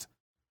taste.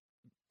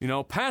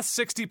 Past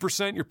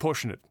 60%, you're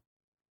pushing it.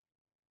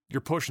 You're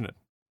pushing it.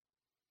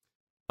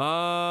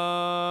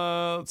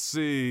 Let's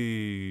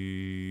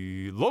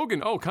see. Logan,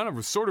 kind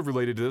of sort of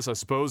related to this, I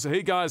suppose.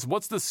 Hey guys,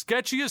 what's the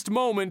sketchiest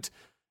moment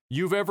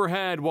you've ever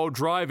had while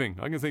driving?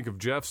 I can think of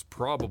Jeff's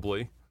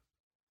probably.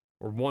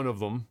 Or one of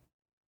them.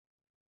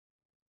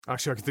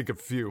 Actually, I can think of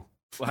a few.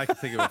 Well, I can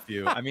think of a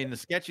few. I mean, the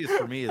sketchiest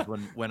for me is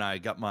when I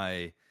got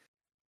my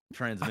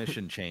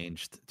transmission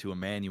changed to a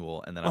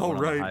manual, and then I went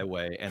on the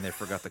highway, and they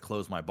forgot to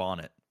close my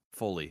bonnet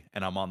fully,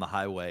 and I'm on the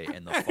highway,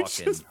 and the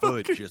fucking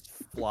hood just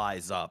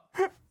flies up.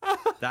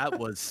 That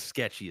was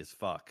sketchy as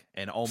fuck,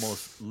 and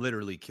almost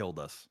literally killed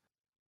us.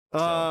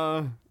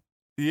 So.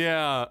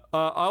 Yeah.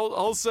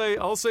 I'll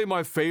say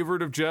my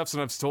favorite of Jeff's,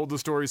 and I've told the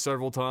story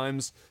several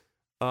times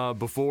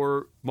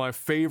before. My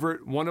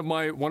favorite, one of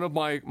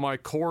my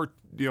core,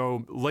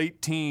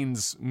 late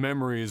teens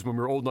memories when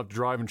we were old enough to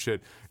drive and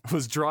shit,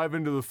 was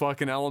driving to the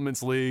fucking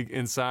Elements League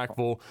in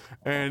Sackville,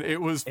 and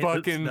it was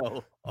fucking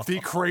the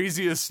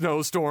craziest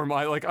snowstorm.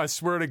 I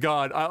swear to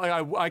God,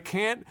 I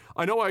can't.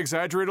 I know I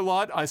exaggerate a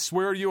lot. I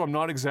swear to you, I'm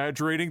not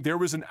exaggerating. There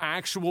was an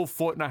actual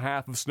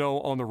 1.5 feet of snow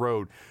on the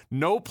road.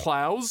 No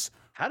plows.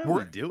 How do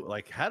we do?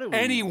 How do we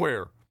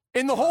anywhere?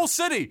 In the whole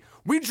city.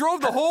 We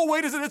drove the whole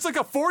way to it's like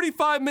a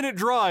 45-minute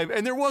drive,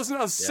 and there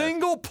wasn't a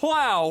single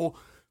plow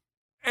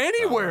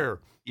anywhere.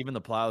 Even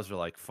the plows are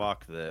like,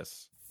 fuck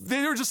this.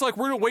 They were just like,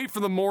 we're going to wait for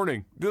the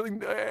morning.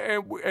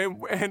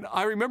 And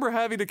I remember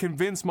having to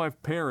convince my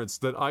parents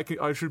that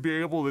I should be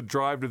able to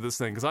drive to this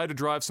thing, because I had to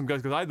drive some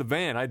guys, because I had the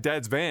van. I had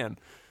Dad's van.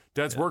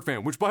 Dad's work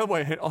van, which, by the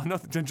way,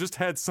 just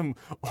had some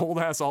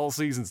old-ass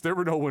all-seasons. There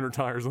were no winter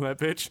tires on that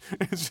bitch.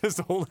 It's just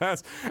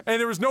old-ass. And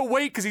there was no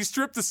weight because he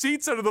stripped the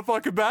seats out of the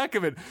fucking back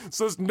of it.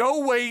 So there's no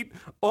weight,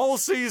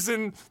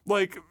 all-season,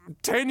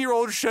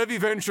 10-year-old Chevy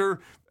Venture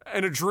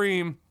and a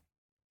dream.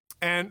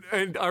 And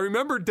I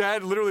remember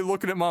Dad literally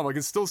looking at Mom. I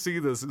can still see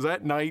this. It was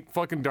at night,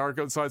 fucking dark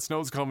outside,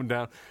 snow's coming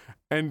down.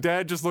 And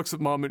Dad just looks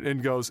at Mom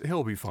and goes,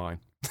 he'll be fine.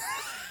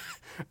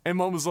 And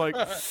Mom was like...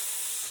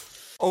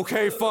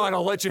 okay, fine,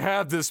 I'll let you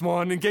have this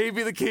one, and gave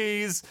me the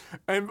keys,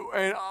 and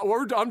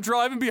I'm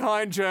driving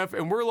behind Jeff,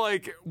 and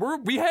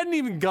we hadn't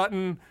even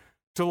gotten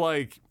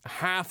to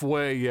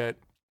halfway yet.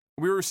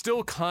 We were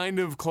still kind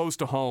of close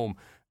to home,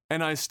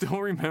 and I still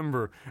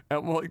remember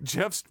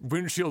Jeff's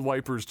windshield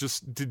wipers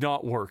just did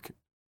not work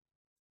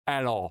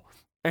at all.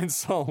 And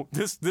so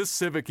this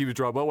Civic he was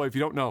driving, by the way, if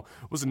you don't know,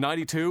 was it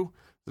 92?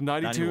 The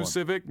 92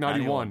 Civic?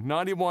 91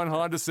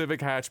 Honda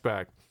Civic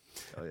hatchback.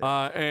 Oh,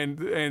 yeah.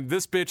 And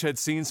this bitch had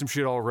seen some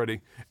shit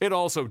already. It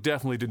also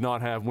definitely did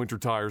not have winter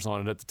tires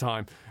on it at the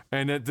time,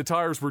 and the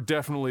tires were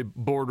definitely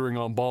bordering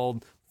on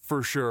bald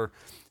for sure.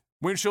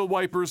 Windshield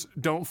wipers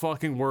don't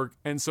fucking work,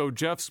 and so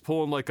Jeff's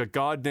pulling like a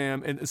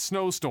goddamn and a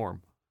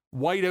snowstorm,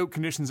 whiteout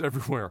conditions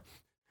everywhere.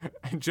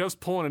 And Jeff's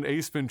pulling an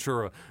Ace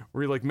Ventura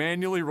where he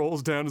manually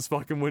rolls down his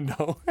fucking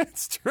window and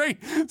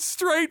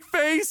straight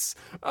face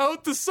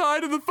out the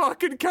side of the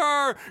fucking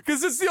car,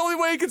 because it's the only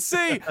way he could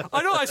see.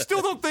 I know, I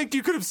still don't think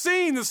you could have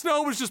seen. The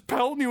snow was just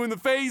pelting you in the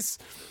face.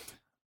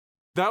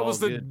 That was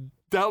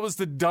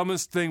the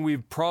dumbest thing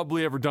we've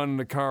probably ever done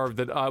in a car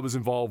that I was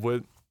involved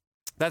with.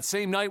 That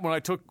same night when I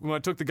took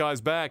the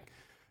guys back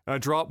and I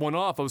dropped one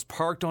off, I was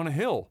parked on a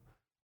hill.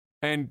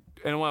 And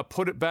when I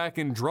put it back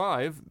in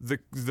drive, the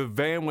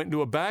van went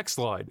into a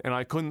backslide, and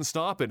I couldn't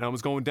stop it. And I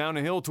was going down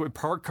a hill to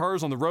park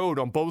cars on the road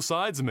on both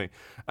sides of me.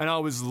 And I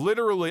was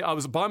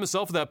by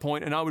myself at that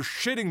point, and I was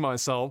shitting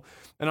myself.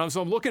 And I'm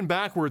looking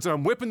backwards, and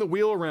I'm whipping the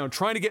wheel around,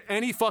 trying to get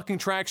any fucking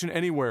traction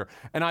anywhere.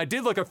 And I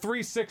did a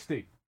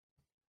 360.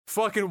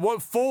 Fucking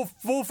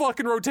full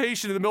fucking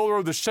rotation in the middle of the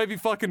road, the Chevy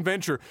fucking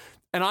Venture.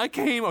 And I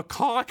came a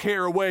cock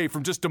hair away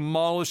from just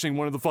demolishing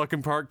one of the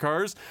fucking parked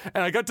cars.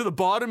 And I got to the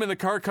bottom, and the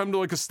car come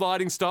to a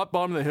sliding stop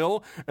bottom of the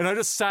hill. And I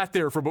just sat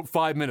there for about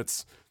 5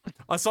 minutes.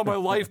 I saw my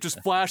life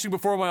just flashing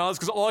before my eyes,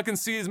 because all I can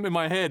see is in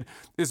my head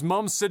is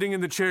Mom sitting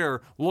in the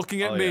chair,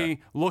 looking at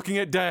me, looking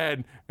at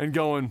Dad, and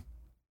going,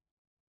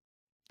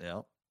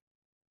 yeah.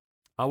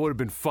 I would have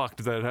been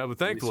fucked if that had happened.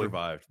 Thankfully, we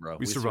survived, bro.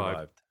 We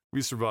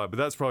survived. But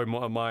that's probably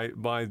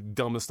my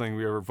dumbest thing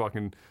we ever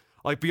fucking...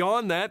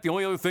 beyond that, the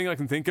only other thing I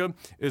can think of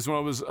is when I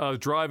was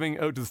driving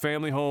out to the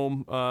family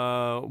home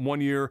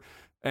one year,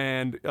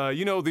 and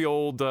the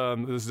old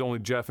this is only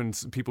Jeff and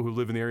people who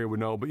live in the area would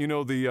know, but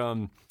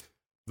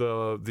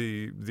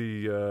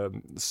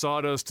the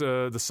sawdust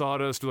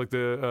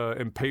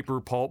and paper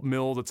pulp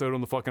mill that's out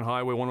on the fucking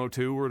highway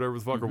 102 or whatever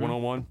the fuck, or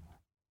 101.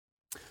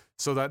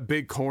 So that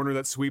big corner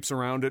that sweeps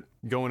around it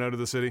going out of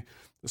the city.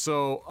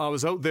 So I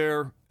was out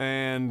there,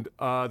 and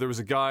there was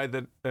a guy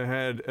that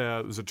had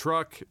it was a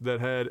truck that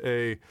had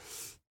a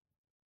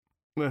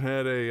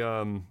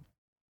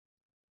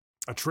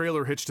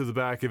trailer hitched to the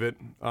back of it.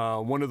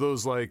 One of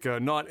those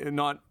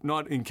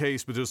not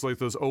encased, but just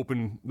those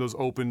open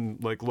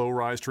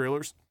low-rise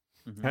trailers.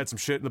 Mm-hmm. Had some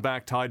shit in the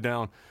back tied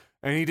down,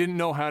 and he didn't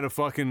know how to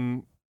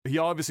fucking. He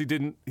obviously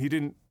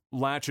didn't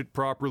latch it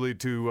properly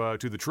to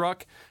the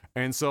truck.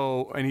 And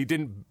he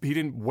didn't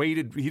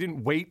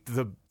weight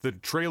the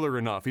trailer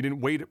enough. He didn't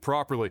weight it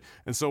properly.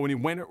 And so when he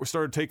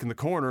started taking the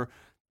corner,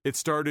 it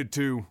started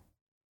to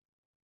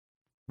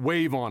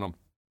wave on him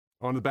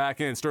on the back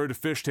end, started to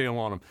fishtail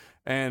on him.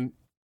 And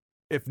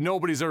if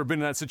nobody's ever been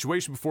in that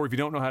situation before, if you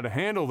don't know how to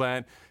handle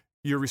that,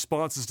 your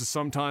response is to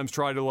sometimes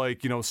try to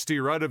like,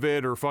 steer out of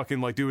it or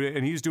fucking like do it.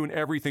 And he's doing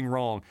everything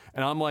wrong.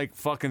 And I'm like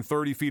fucking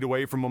 30 feet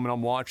away from him and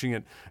I'm watching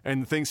it.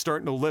 And the thing's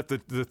starting to lift.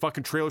 The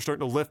fucking trailer's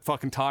starting to lift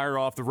fucking tire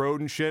off the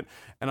road and shit.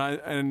 And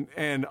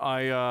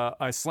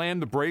I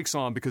slammed the brakes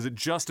on because it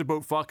just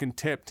about fucking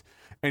tipped.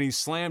 And he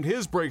slammed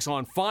his brakes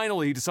on.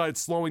 Finally, he decided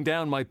slowing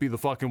down might be the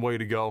fucking way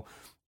to go.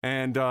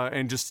 And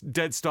just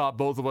dead stop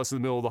both of us in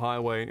the middle of the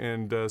highway.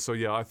 And so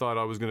yeah, I thought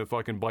I was gonna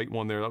fucking bite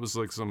one there. That was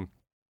like some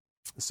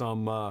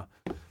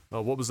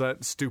what was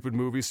that stupid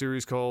movie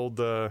series called?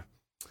 Oh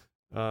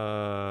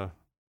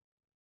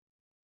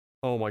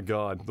my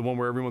god, the one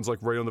where everyone's like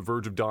right on the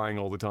verge of dying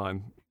all the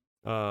time.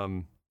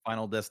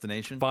 Final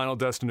Destination. Final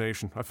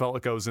Destination. I felt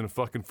like I was in a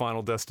fucking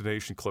Final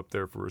Destination clip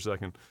there for a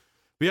second.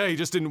 But yeah, he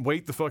just didn't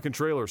weight the fucking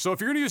trailer. So if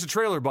you're gonna use a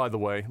trailer, by the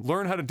way,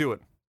 learn how to do it.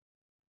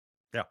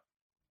 Yeah.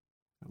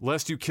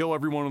 Lest you kill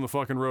everyone on the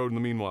fucking road in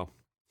the meanwhile.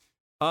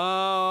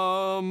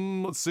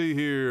 Let's see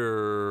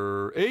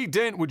here. Hey,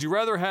 Dent, would you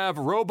rather have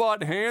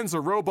robot hands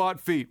or robot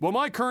feet? Well,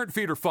 my current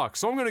feet are fucked,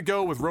 so I'm gonna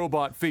go with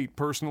robot feet,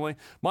 personally.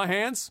 My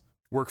hands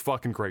work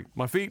fucking great.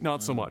 My feet,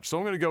 not so much. So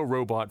I'm gonna go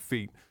robot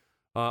feet.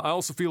 I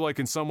also feel like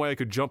in some way I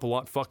could jump a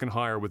lot fucking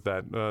higher with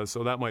that,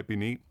 so that might be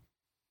neat.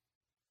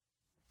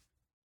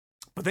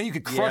 But then you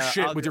could crush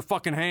shit with your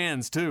fucking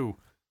hands, too.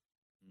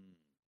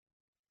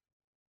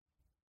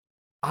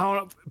 I don't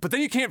know, but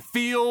then you can't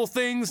feel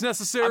things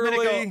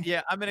necessarily. I'm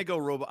gonna go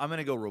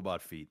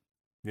robot feet.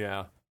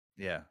 Yeah.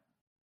 Yeah.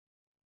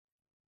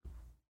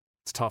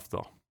 It's tough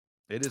though.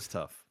 It is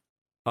tough.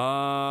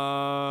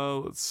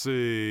 Let's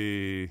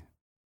see.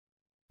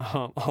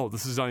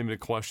 This is not even a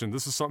question.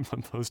 This is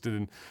something I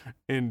posted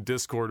in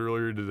Discord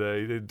earlier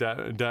today.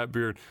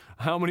 Datbeard,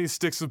 how many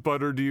sticks of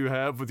butter do you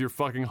have with your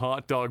fucking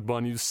hot dog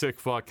bun, you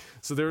sick fuck?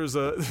 So there's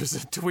a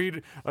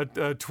tweet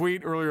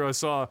earlier I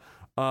saw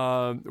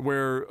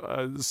where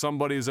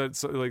somebody is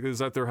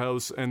at their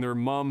house and their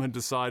mom had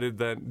decided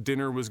that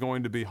dinner was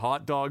going to be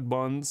hot dog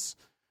buns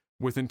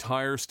with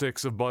entire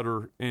sticks of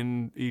butter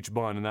in each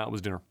bun, and that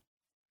was dinner.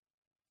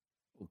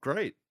 Well,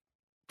 great.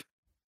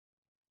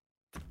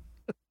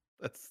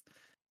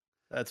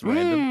 That's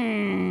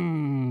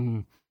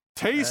random.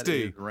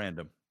 Tasty. That is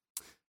random.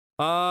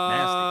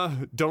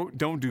 Nasty.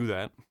 Don't do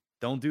that.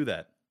 Don't do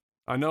that.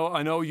 I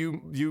know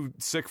you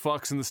sick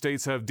fucks in the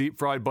States have deep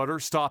fried butter.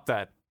 Stop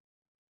that.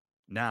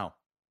 Now.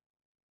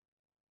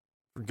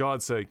 For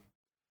God's sake.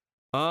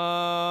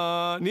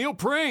 Neil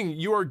Pring,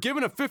 you are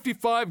given a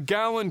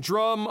 55-gallon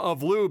drum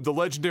of lube, the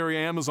legendary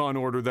Amazon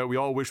order that we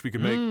all wish we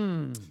could make.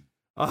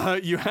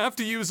 You have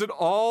to use it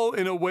all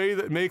in a way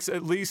that makes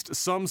at least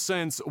some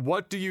sense.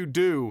 What do you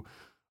do?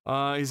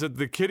 He said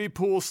the kiddie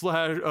pool /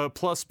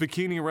 plus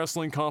bikini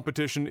wrestling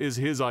competition is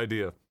his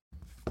idea.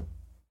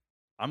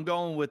 I'm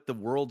going with the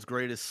world's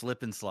greatest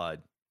slip and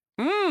slide.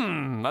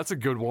 That's a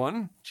good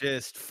one.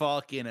 Just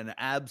fucking an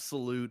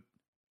absolute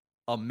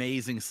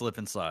amazing slip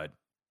and slide.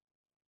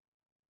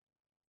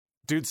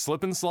 Dude,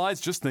 slip and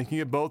slides, just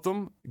thinking about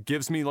them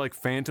gives me like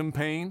phantom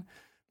pain.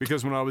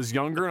 Because when I was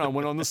younger and I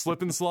went on the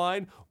slip and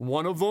slide,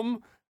 one of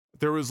them,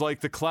 there was like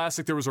the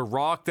classic, there was a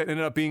rock that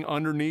ended up being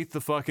underneath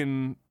the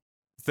fucking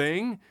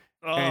thing.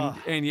 And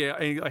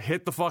I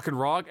hit the fucking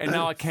rock, and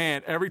now I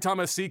can't. Every time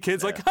I see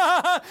kids like,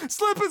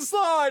 slip and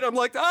slide, I'm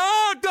like,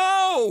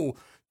 no!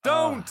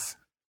 Don't!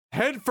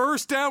 Head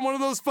first down one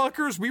of those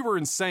fuckers? We were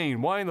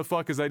insane. Why in the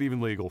fuck is that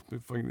even legal?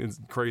 It's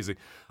crazy.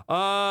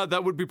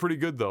 That would be pretty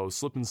good, though.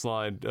 Slip and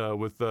slide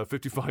with a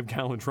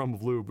 55-gallon drum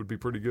of lube would be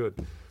pretty good.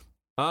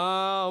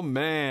 Oh,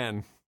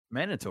 man.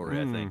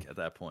 Mandatory, I think, at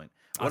that point.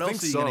 What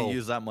else are you going to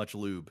use that much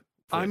lube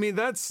for? I mean,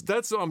 that's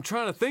I'm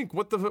trying to think.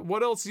 What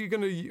else are you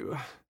going to use?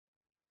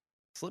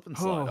 Slip and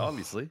slide,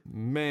 obviously.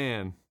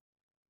 Man.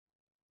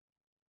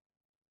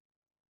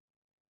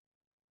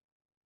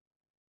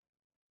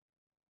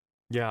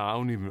 Yeah, I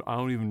don't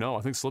even know.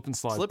 I think slip and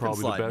slide is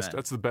probably the best. Man.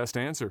 That's the best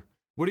answer.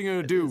 What are you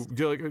going to do?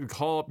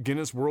 Call up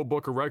Guinness World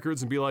Book of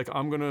Records and be like,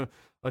 I'm going to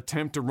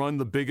attempt to run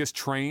the biggest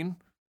train?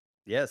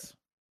 Yes.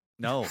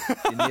 No,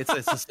 it's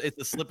a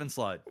slip and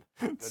slide.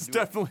 It's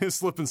definitely a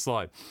slip and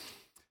slide.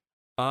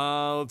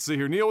 Let's see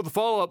here. Neil with the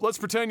follow-up. Let's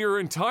pretend your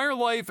entire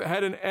life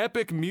had an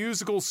epic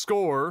musical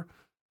score,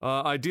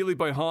 ideally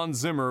by Hans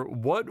Zimmer.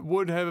 What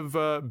would have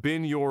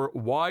been your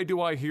why do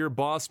I hear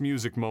boss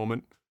music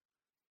moment?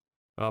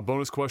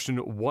 Bonus question,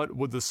 what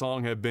would the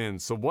song have been?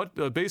 So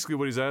basically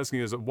what he's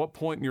asking is, at what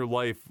point in your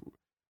life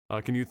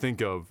can you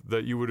think of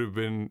that you would have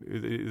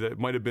been, that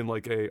might have been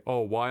like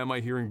why am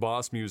I hearing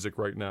boss music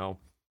right now?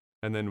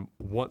 And then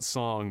what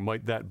song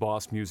might that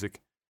boss music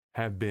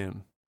have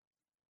been?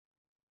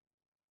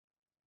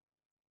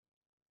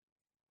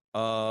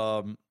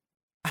 I'm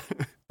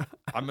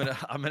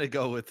gonna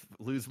go with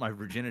Lose My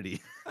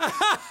Virginity.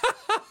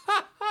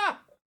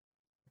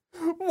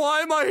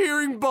 Why am I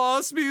hearing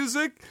boss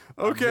music?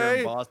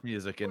 Okay. Boss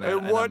music and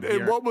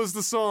what was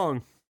the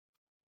song?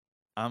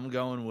 I'm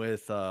going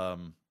with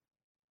Man,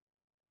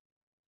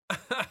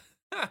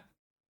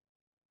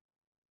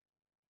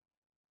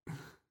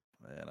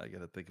 I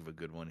gotta think of a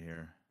good one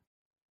here.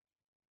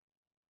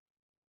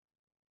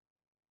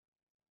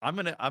 I'm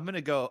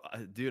gonna go,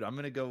 dude. I'm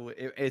gonna go.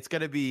 It's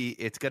gonna be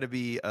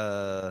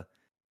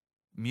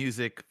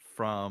music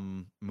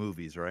from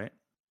movies, right?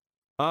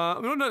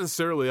 No, not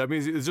necessarily. I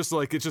mean, it's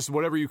just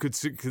whatever you could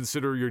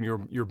consider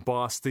your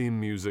boss theme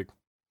music.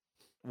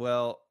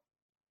 Well,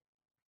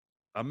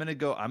 I'm gonna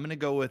go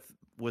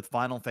with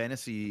Final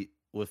Fantasy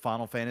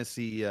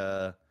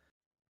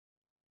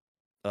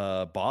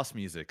boss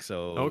music.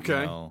 So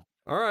okay, all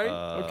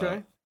right,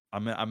 okay.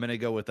 I'm gonna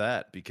go with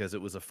that because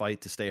it was a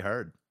fight to stay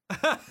hard,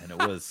 and it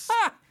was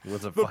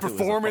the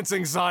performance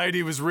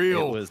anxiety was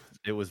real.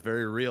 It was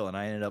very real, and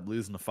I ended up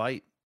losing the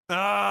fight.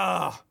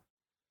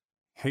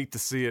 Hate to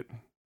see it.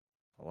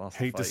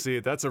 Hate to see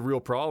it. That's a real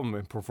problem.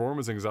 And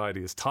performance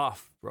anxiety is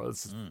tough, bro.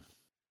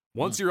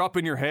 Once you're up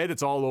in your head,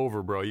 it's all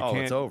over, bro.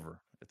 It's over.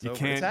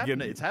 It's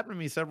happened to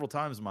me several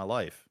times in my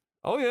life.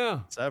 Oh yeah,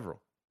 several.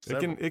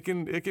 It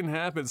can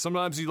happen.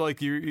 Sometimes you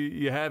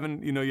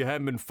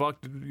haven't been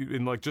fucked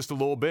in like just a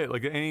little bit,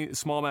 like any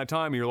small amount of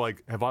time. And you're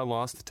like, have I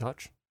lost the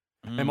touch?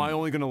 Am I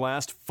only going to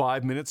last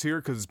 5 minutes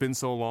here because it's been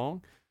so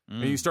long?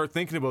 And you start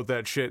thinking about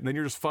that shit, and then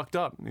you're just fucked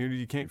up.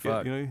 You can't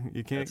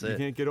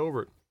get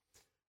over it.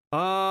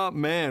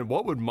 Man,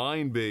 what would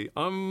mine be?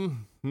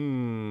 I'm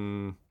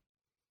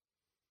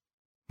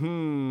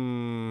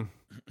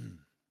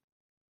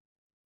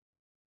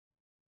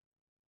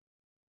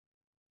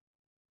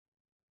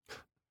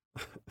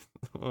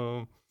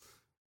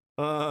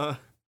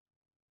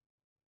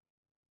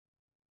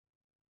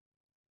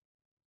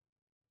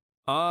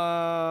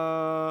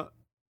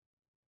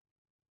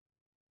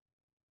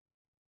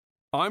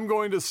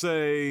going to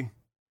say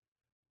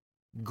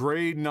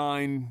grade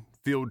 9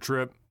 field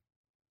trip,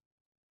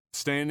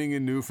 standing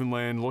in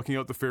Newfoundland, looking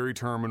out the ferry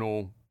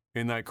terminal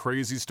in that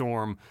crazy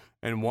storm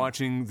and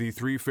watching the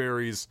 3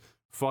 ferries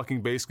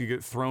fucking basically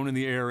get thrown in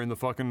the air in the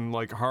fucking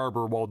like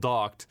harbor while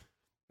docked,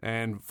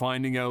 and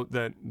finding out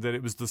that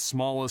it was the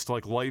smallest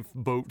like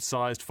lifeboat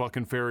sized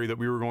fucking ferry that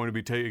we were going to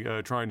be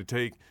trying to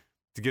take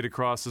to get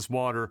across this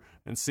water,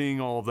 and seeing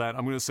all of that.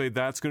 I'm going to say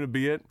that's going to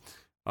be it.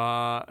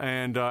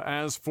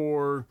 As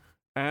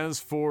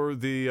for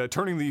the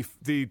turning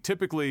the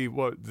typically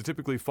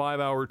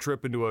 5-hour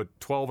trip into a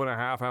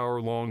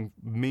 12.5-hour long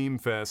meme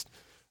fest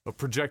of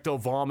projectile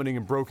vomiting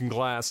and broken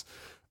glass,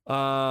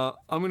 I'm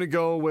gonna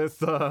go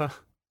with what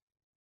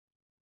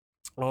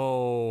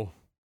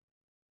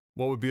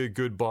would be a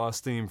good boss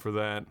theme for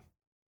that?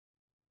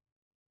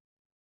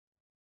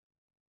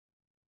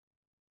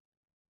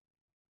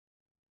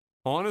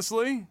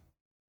 Honestly,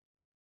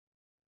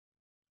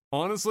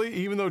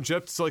 even though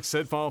Jeff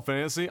said Final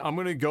Fantasy, I'm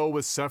gonna go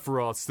with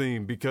Sephiroth's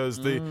theme because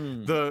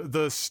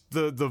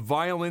the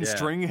violin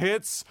string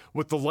hits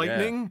with the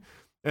lightning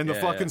and the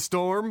fucking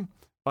storm,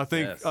 I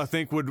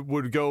think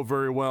would go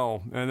very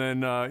well. And then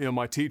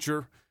my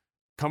teacher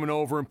coming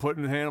over and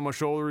putting a hand on my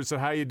shoulder and said,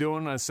 "How you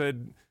doing?" I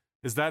said,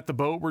 "Is that the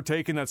boat we're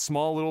taking? That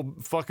small little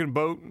fucking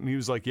boat?" And he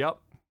was like, "Yep."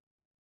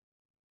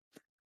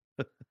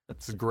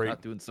 It's great.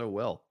 Not doing so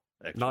well.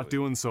 Actually. Not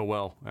doing so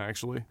well,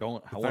 actually. I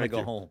want to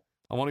go home.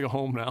 I want to go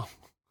home now.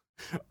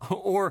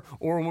 or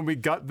when we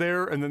got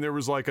there and then there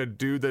was like a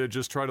dude that had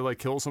just tried to like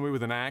kill somebody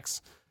with an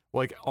axe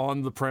like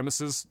on the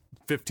premises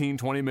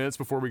 15-20 minutes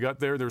before we got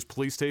there. There's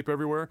police tape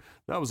everywhere.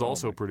 That was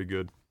also pretty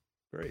good.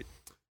 Great.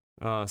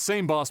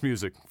 Same boss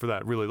music for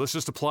that, really. Let's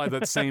just apply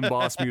that same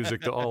boss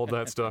music to all of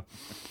that stuff.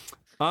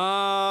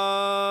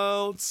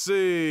 Let's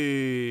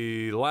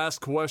see. Last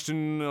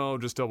question. I'll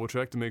just double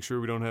check to make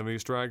sure we don't have any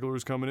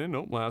stragglers coming in.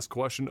 Nope. Last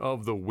question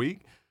of the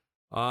week.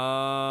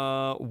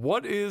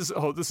 What is?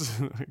 Oh, this is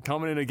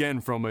coming in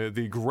again from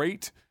the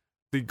great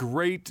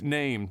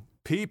name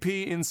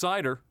PP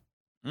Insider.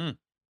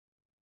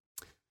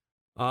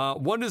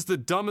 What is the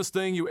dumbest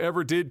thing you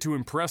ever did to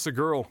impress a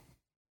girl?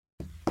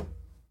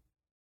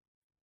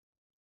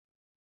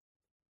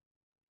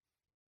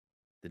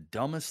 The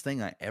dumbest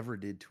thing I ever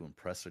did to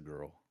impress a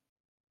girl.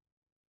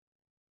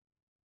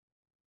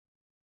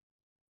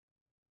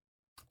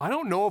 I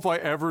don't know if I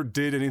ever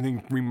did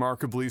anything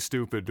remarkably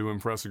stupid to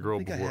impress a girl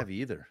before. I don't think I have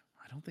either.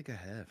 I don't think I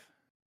have.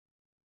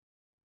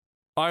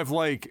 I've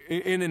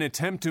in an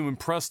attempt to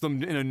impress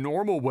them in a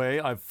normal way,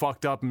 I've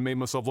fucked up and made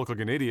myself look like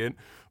an idiot,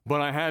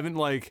 but I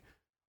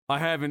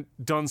haven't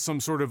done some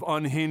sort of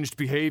unhinged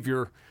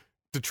behavior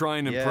to try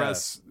and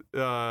impress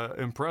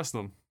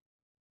them.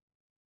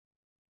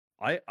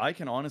 I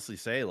can honestly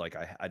say,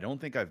 I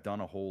don't think I've done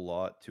a whole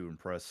lot to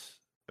impress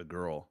a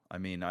girl. I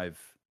mean, I'm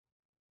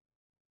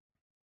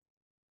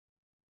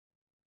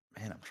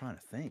trying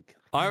to think.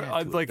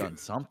 I've done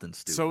something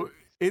stupid. So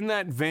in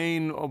that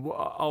vein,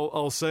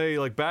 I'll say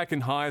back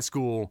in high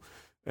school,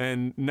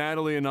 and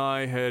Natalie and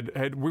I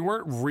we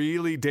weren't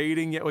really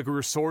dating yet. We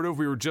were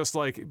just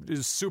it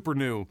was super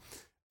new.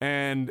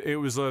 And it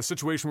was a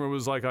situation where it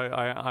was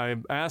I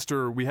asked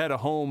her, we had a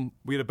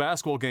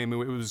basketball game,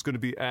 and it was going to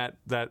be at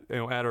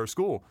our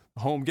school, a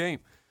home game.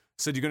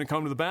 said, "You going to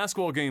come to the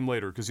basketball game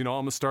later? Because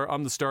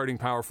I'm the starting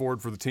power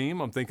forward for the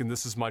team. I'm thinking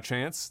this is my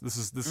chance. This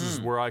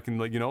is where I can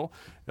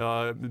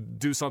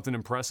do something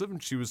impressive."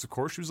 And she was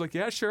like,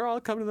 "Yeah, sure,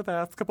 I'll come to the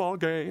basketball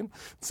game."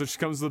 So she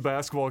comes to the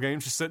basketball game.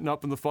 She's sitting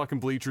up in the fucking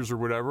bleachers or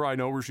whatever. I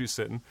know where she's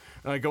sitting,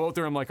 and I go out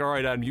there. I'm like, "All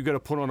right, Adam, you got to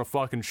put on a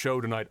fucking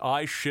show tonight."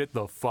 I shit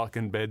the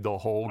fucking bed the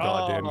whole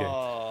goddamn game.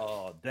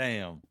 Oh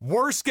damn!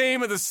 Worst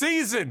game of the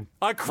season.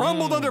 I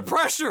crumbled under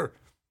pressure.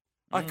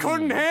 I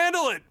couldn't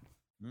handle it.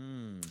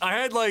 I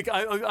had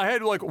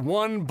like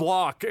one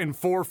block and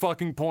 4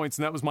 fucking points,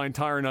 and that was my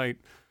entire night.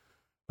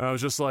 And I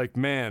was just like,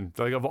 man,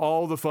 like of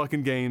all the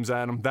fucking games,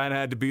 Adam, that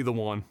had to be the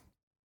one.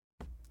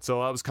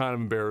 So that was kind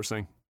of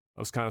embarrassing.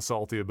 I was kind of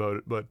salty about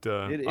it, but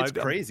it's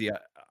crazy.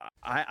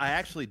 I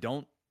actually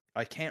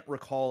I can't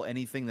recall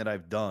anything that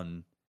I've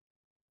done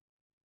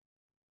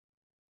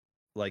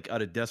like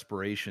out of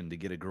desperation to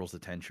get a girl's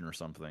attention or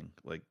something.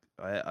 Like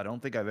I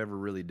don't think I've ever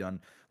really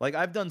done, like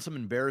I've done some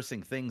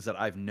embarrassing things that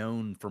I've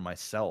known for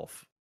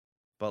myself,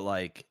 but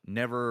like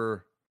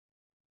never.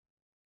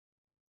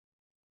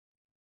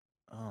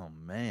 Oh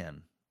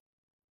man.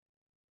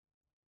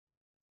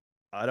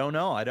 I don't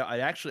know.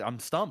 I'm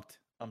stumped.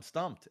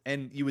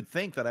 And you would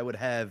think that I would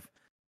have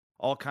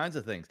all kinds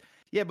of things.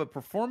 Yeah, but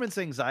performance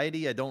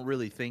anxiety, I don't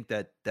really think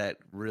that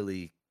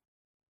really,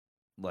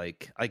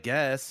 like, I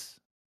guess.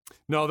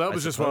 No, that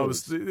was just what I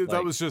was.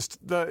 That was just.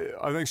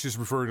 I think she's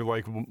referring to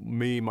like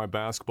my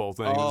basketball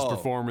thing. It was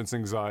performance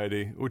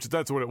anxiety, which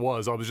that's what it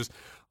was. I was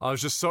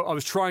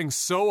trying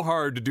so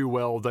hard to do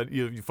well that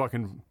you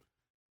fucking,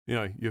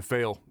 you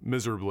fail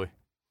miserably.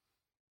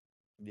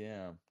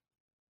 Yeah,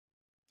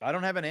 I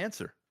don't have an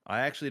answer. I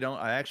actually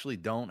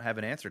don't have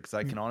an answer because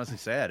I can honestly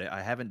say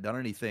I haven't done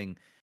anything.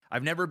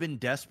 I've never been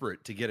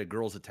desperate to get a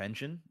girl's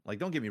attention. Like,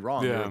 don't get me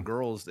wrong. There are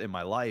girls in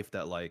my life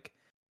that like.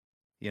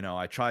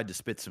 I tried to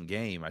spit some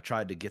game. I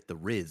tried to get the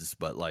Riz,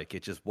 but like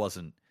it just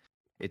wasn't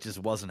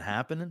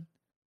happening.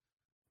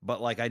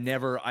 But like I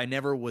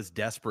never was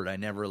desperate. I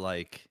never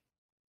like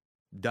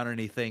done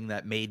anything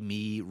that made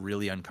me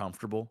really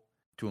uncomfortable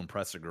to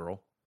impress a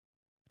girl.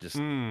 I just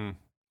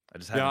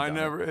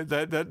haven't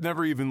that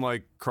never even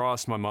like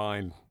crossed my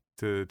mind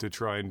to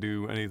try and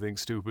do anything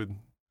stupid.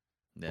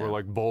 Yeah. Or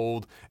like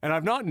bold. And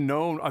I've not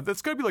known,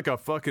 that's gotta be like a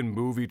fucking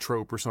movie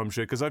trope or some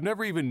shit, because I've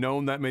never even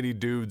known that many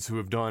dudes who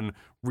have done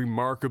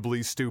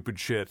remarkably stupid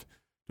shit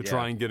to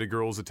try and get a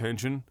girl's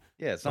attention.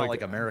 Yeah, it's not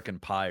like American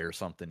Pie or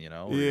something,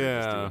 where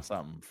you're just doing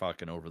something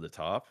fucking over the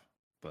top.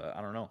 But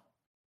I don't know.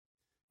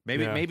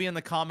 Maybe in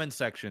the comments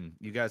section,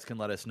 you guys can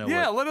let us know.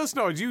 Yeah, let us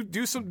know. Do you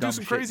do some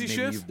crazy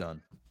shit you've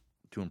done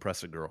to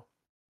impress a girl?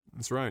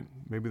 That's right.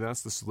 Maybe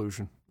that's the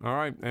solution. All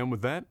right, and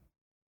with that,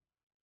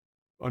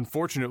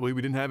 unfortunately,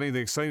 we didn't have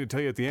anything exciting to tell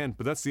you at the end,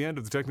 but that's the end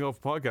of the Technical Alpha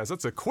Podcast.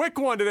 That's a quick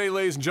one today,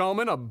 ladies and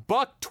gentlemen.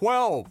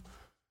 $1.12.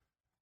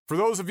 For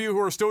those of you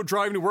who are still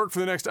driving to work for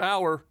the next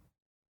hour,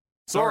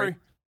 sorry.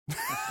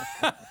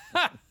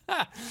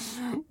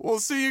 We'll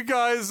see you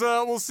guys.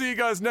 We'll see you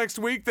guys next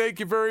week. Thank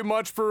you very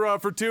much for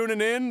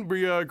tuning in.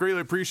 We greatly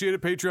appreciate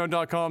it.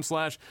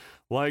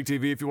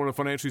 Patreon.com/LikeTV if you want to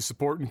financially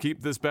support and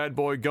keep this bad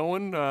boy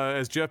going.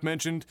 As Jeff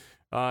mentioned,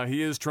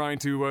 he is trying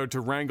to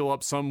wrangle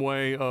up some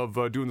way of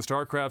doing the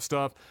StarCraft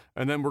stuff,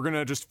 and then we're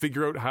gonna just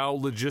figure out how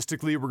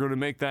logistically we're gonna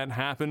make that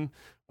happen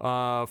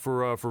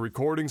for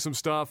recording some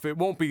stuff. It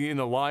won't be in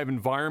a live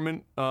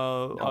environment.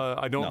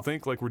 I don't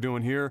think like we're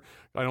doing here.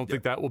 I don't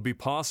think that will be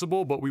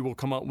possible, but we will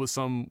come up with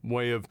some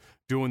way of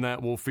doing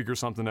that. We'll figure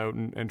something out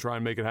and try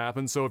and make it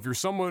happen. So if you're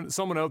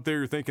someone out there,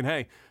 you're thinking,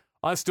 hey,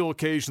 I still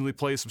occasionally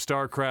play some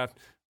StarCraft.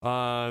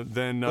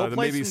 Then maybe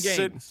play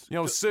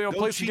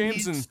some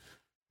games and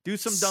do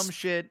some dumb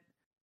shit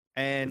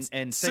and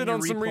sit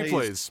on some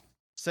replays.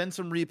 Send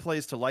some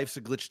replays to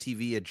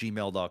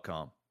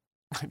lifesaglitchtv@gmail.com.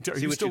 Are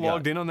you still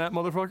logged in on that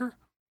motherfucker?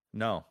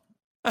 No.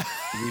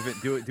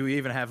 Do we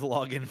even have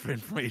login for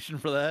information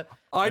for that?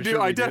 I do.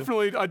 I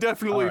definitely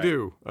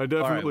do.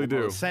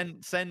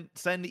 Send some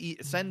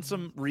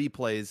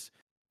replays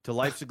to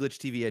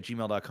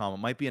lifesaglitchtv@gmail.com. It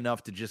might be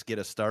enough to just get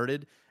us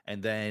started,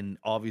 and then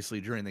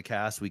obviously during the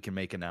cast we can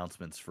make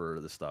announcements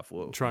for the stuff.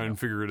 We'll try and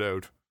figure it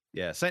out.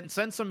 Yeah, send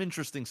some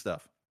interesting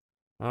stuff.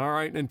 All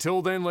right.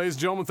 Until then, ladies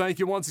and gentlemen, thank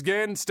you once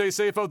again. Stay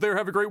safe out there.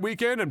 Have a great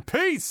weekend, and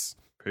peace.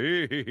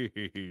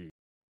 Peace.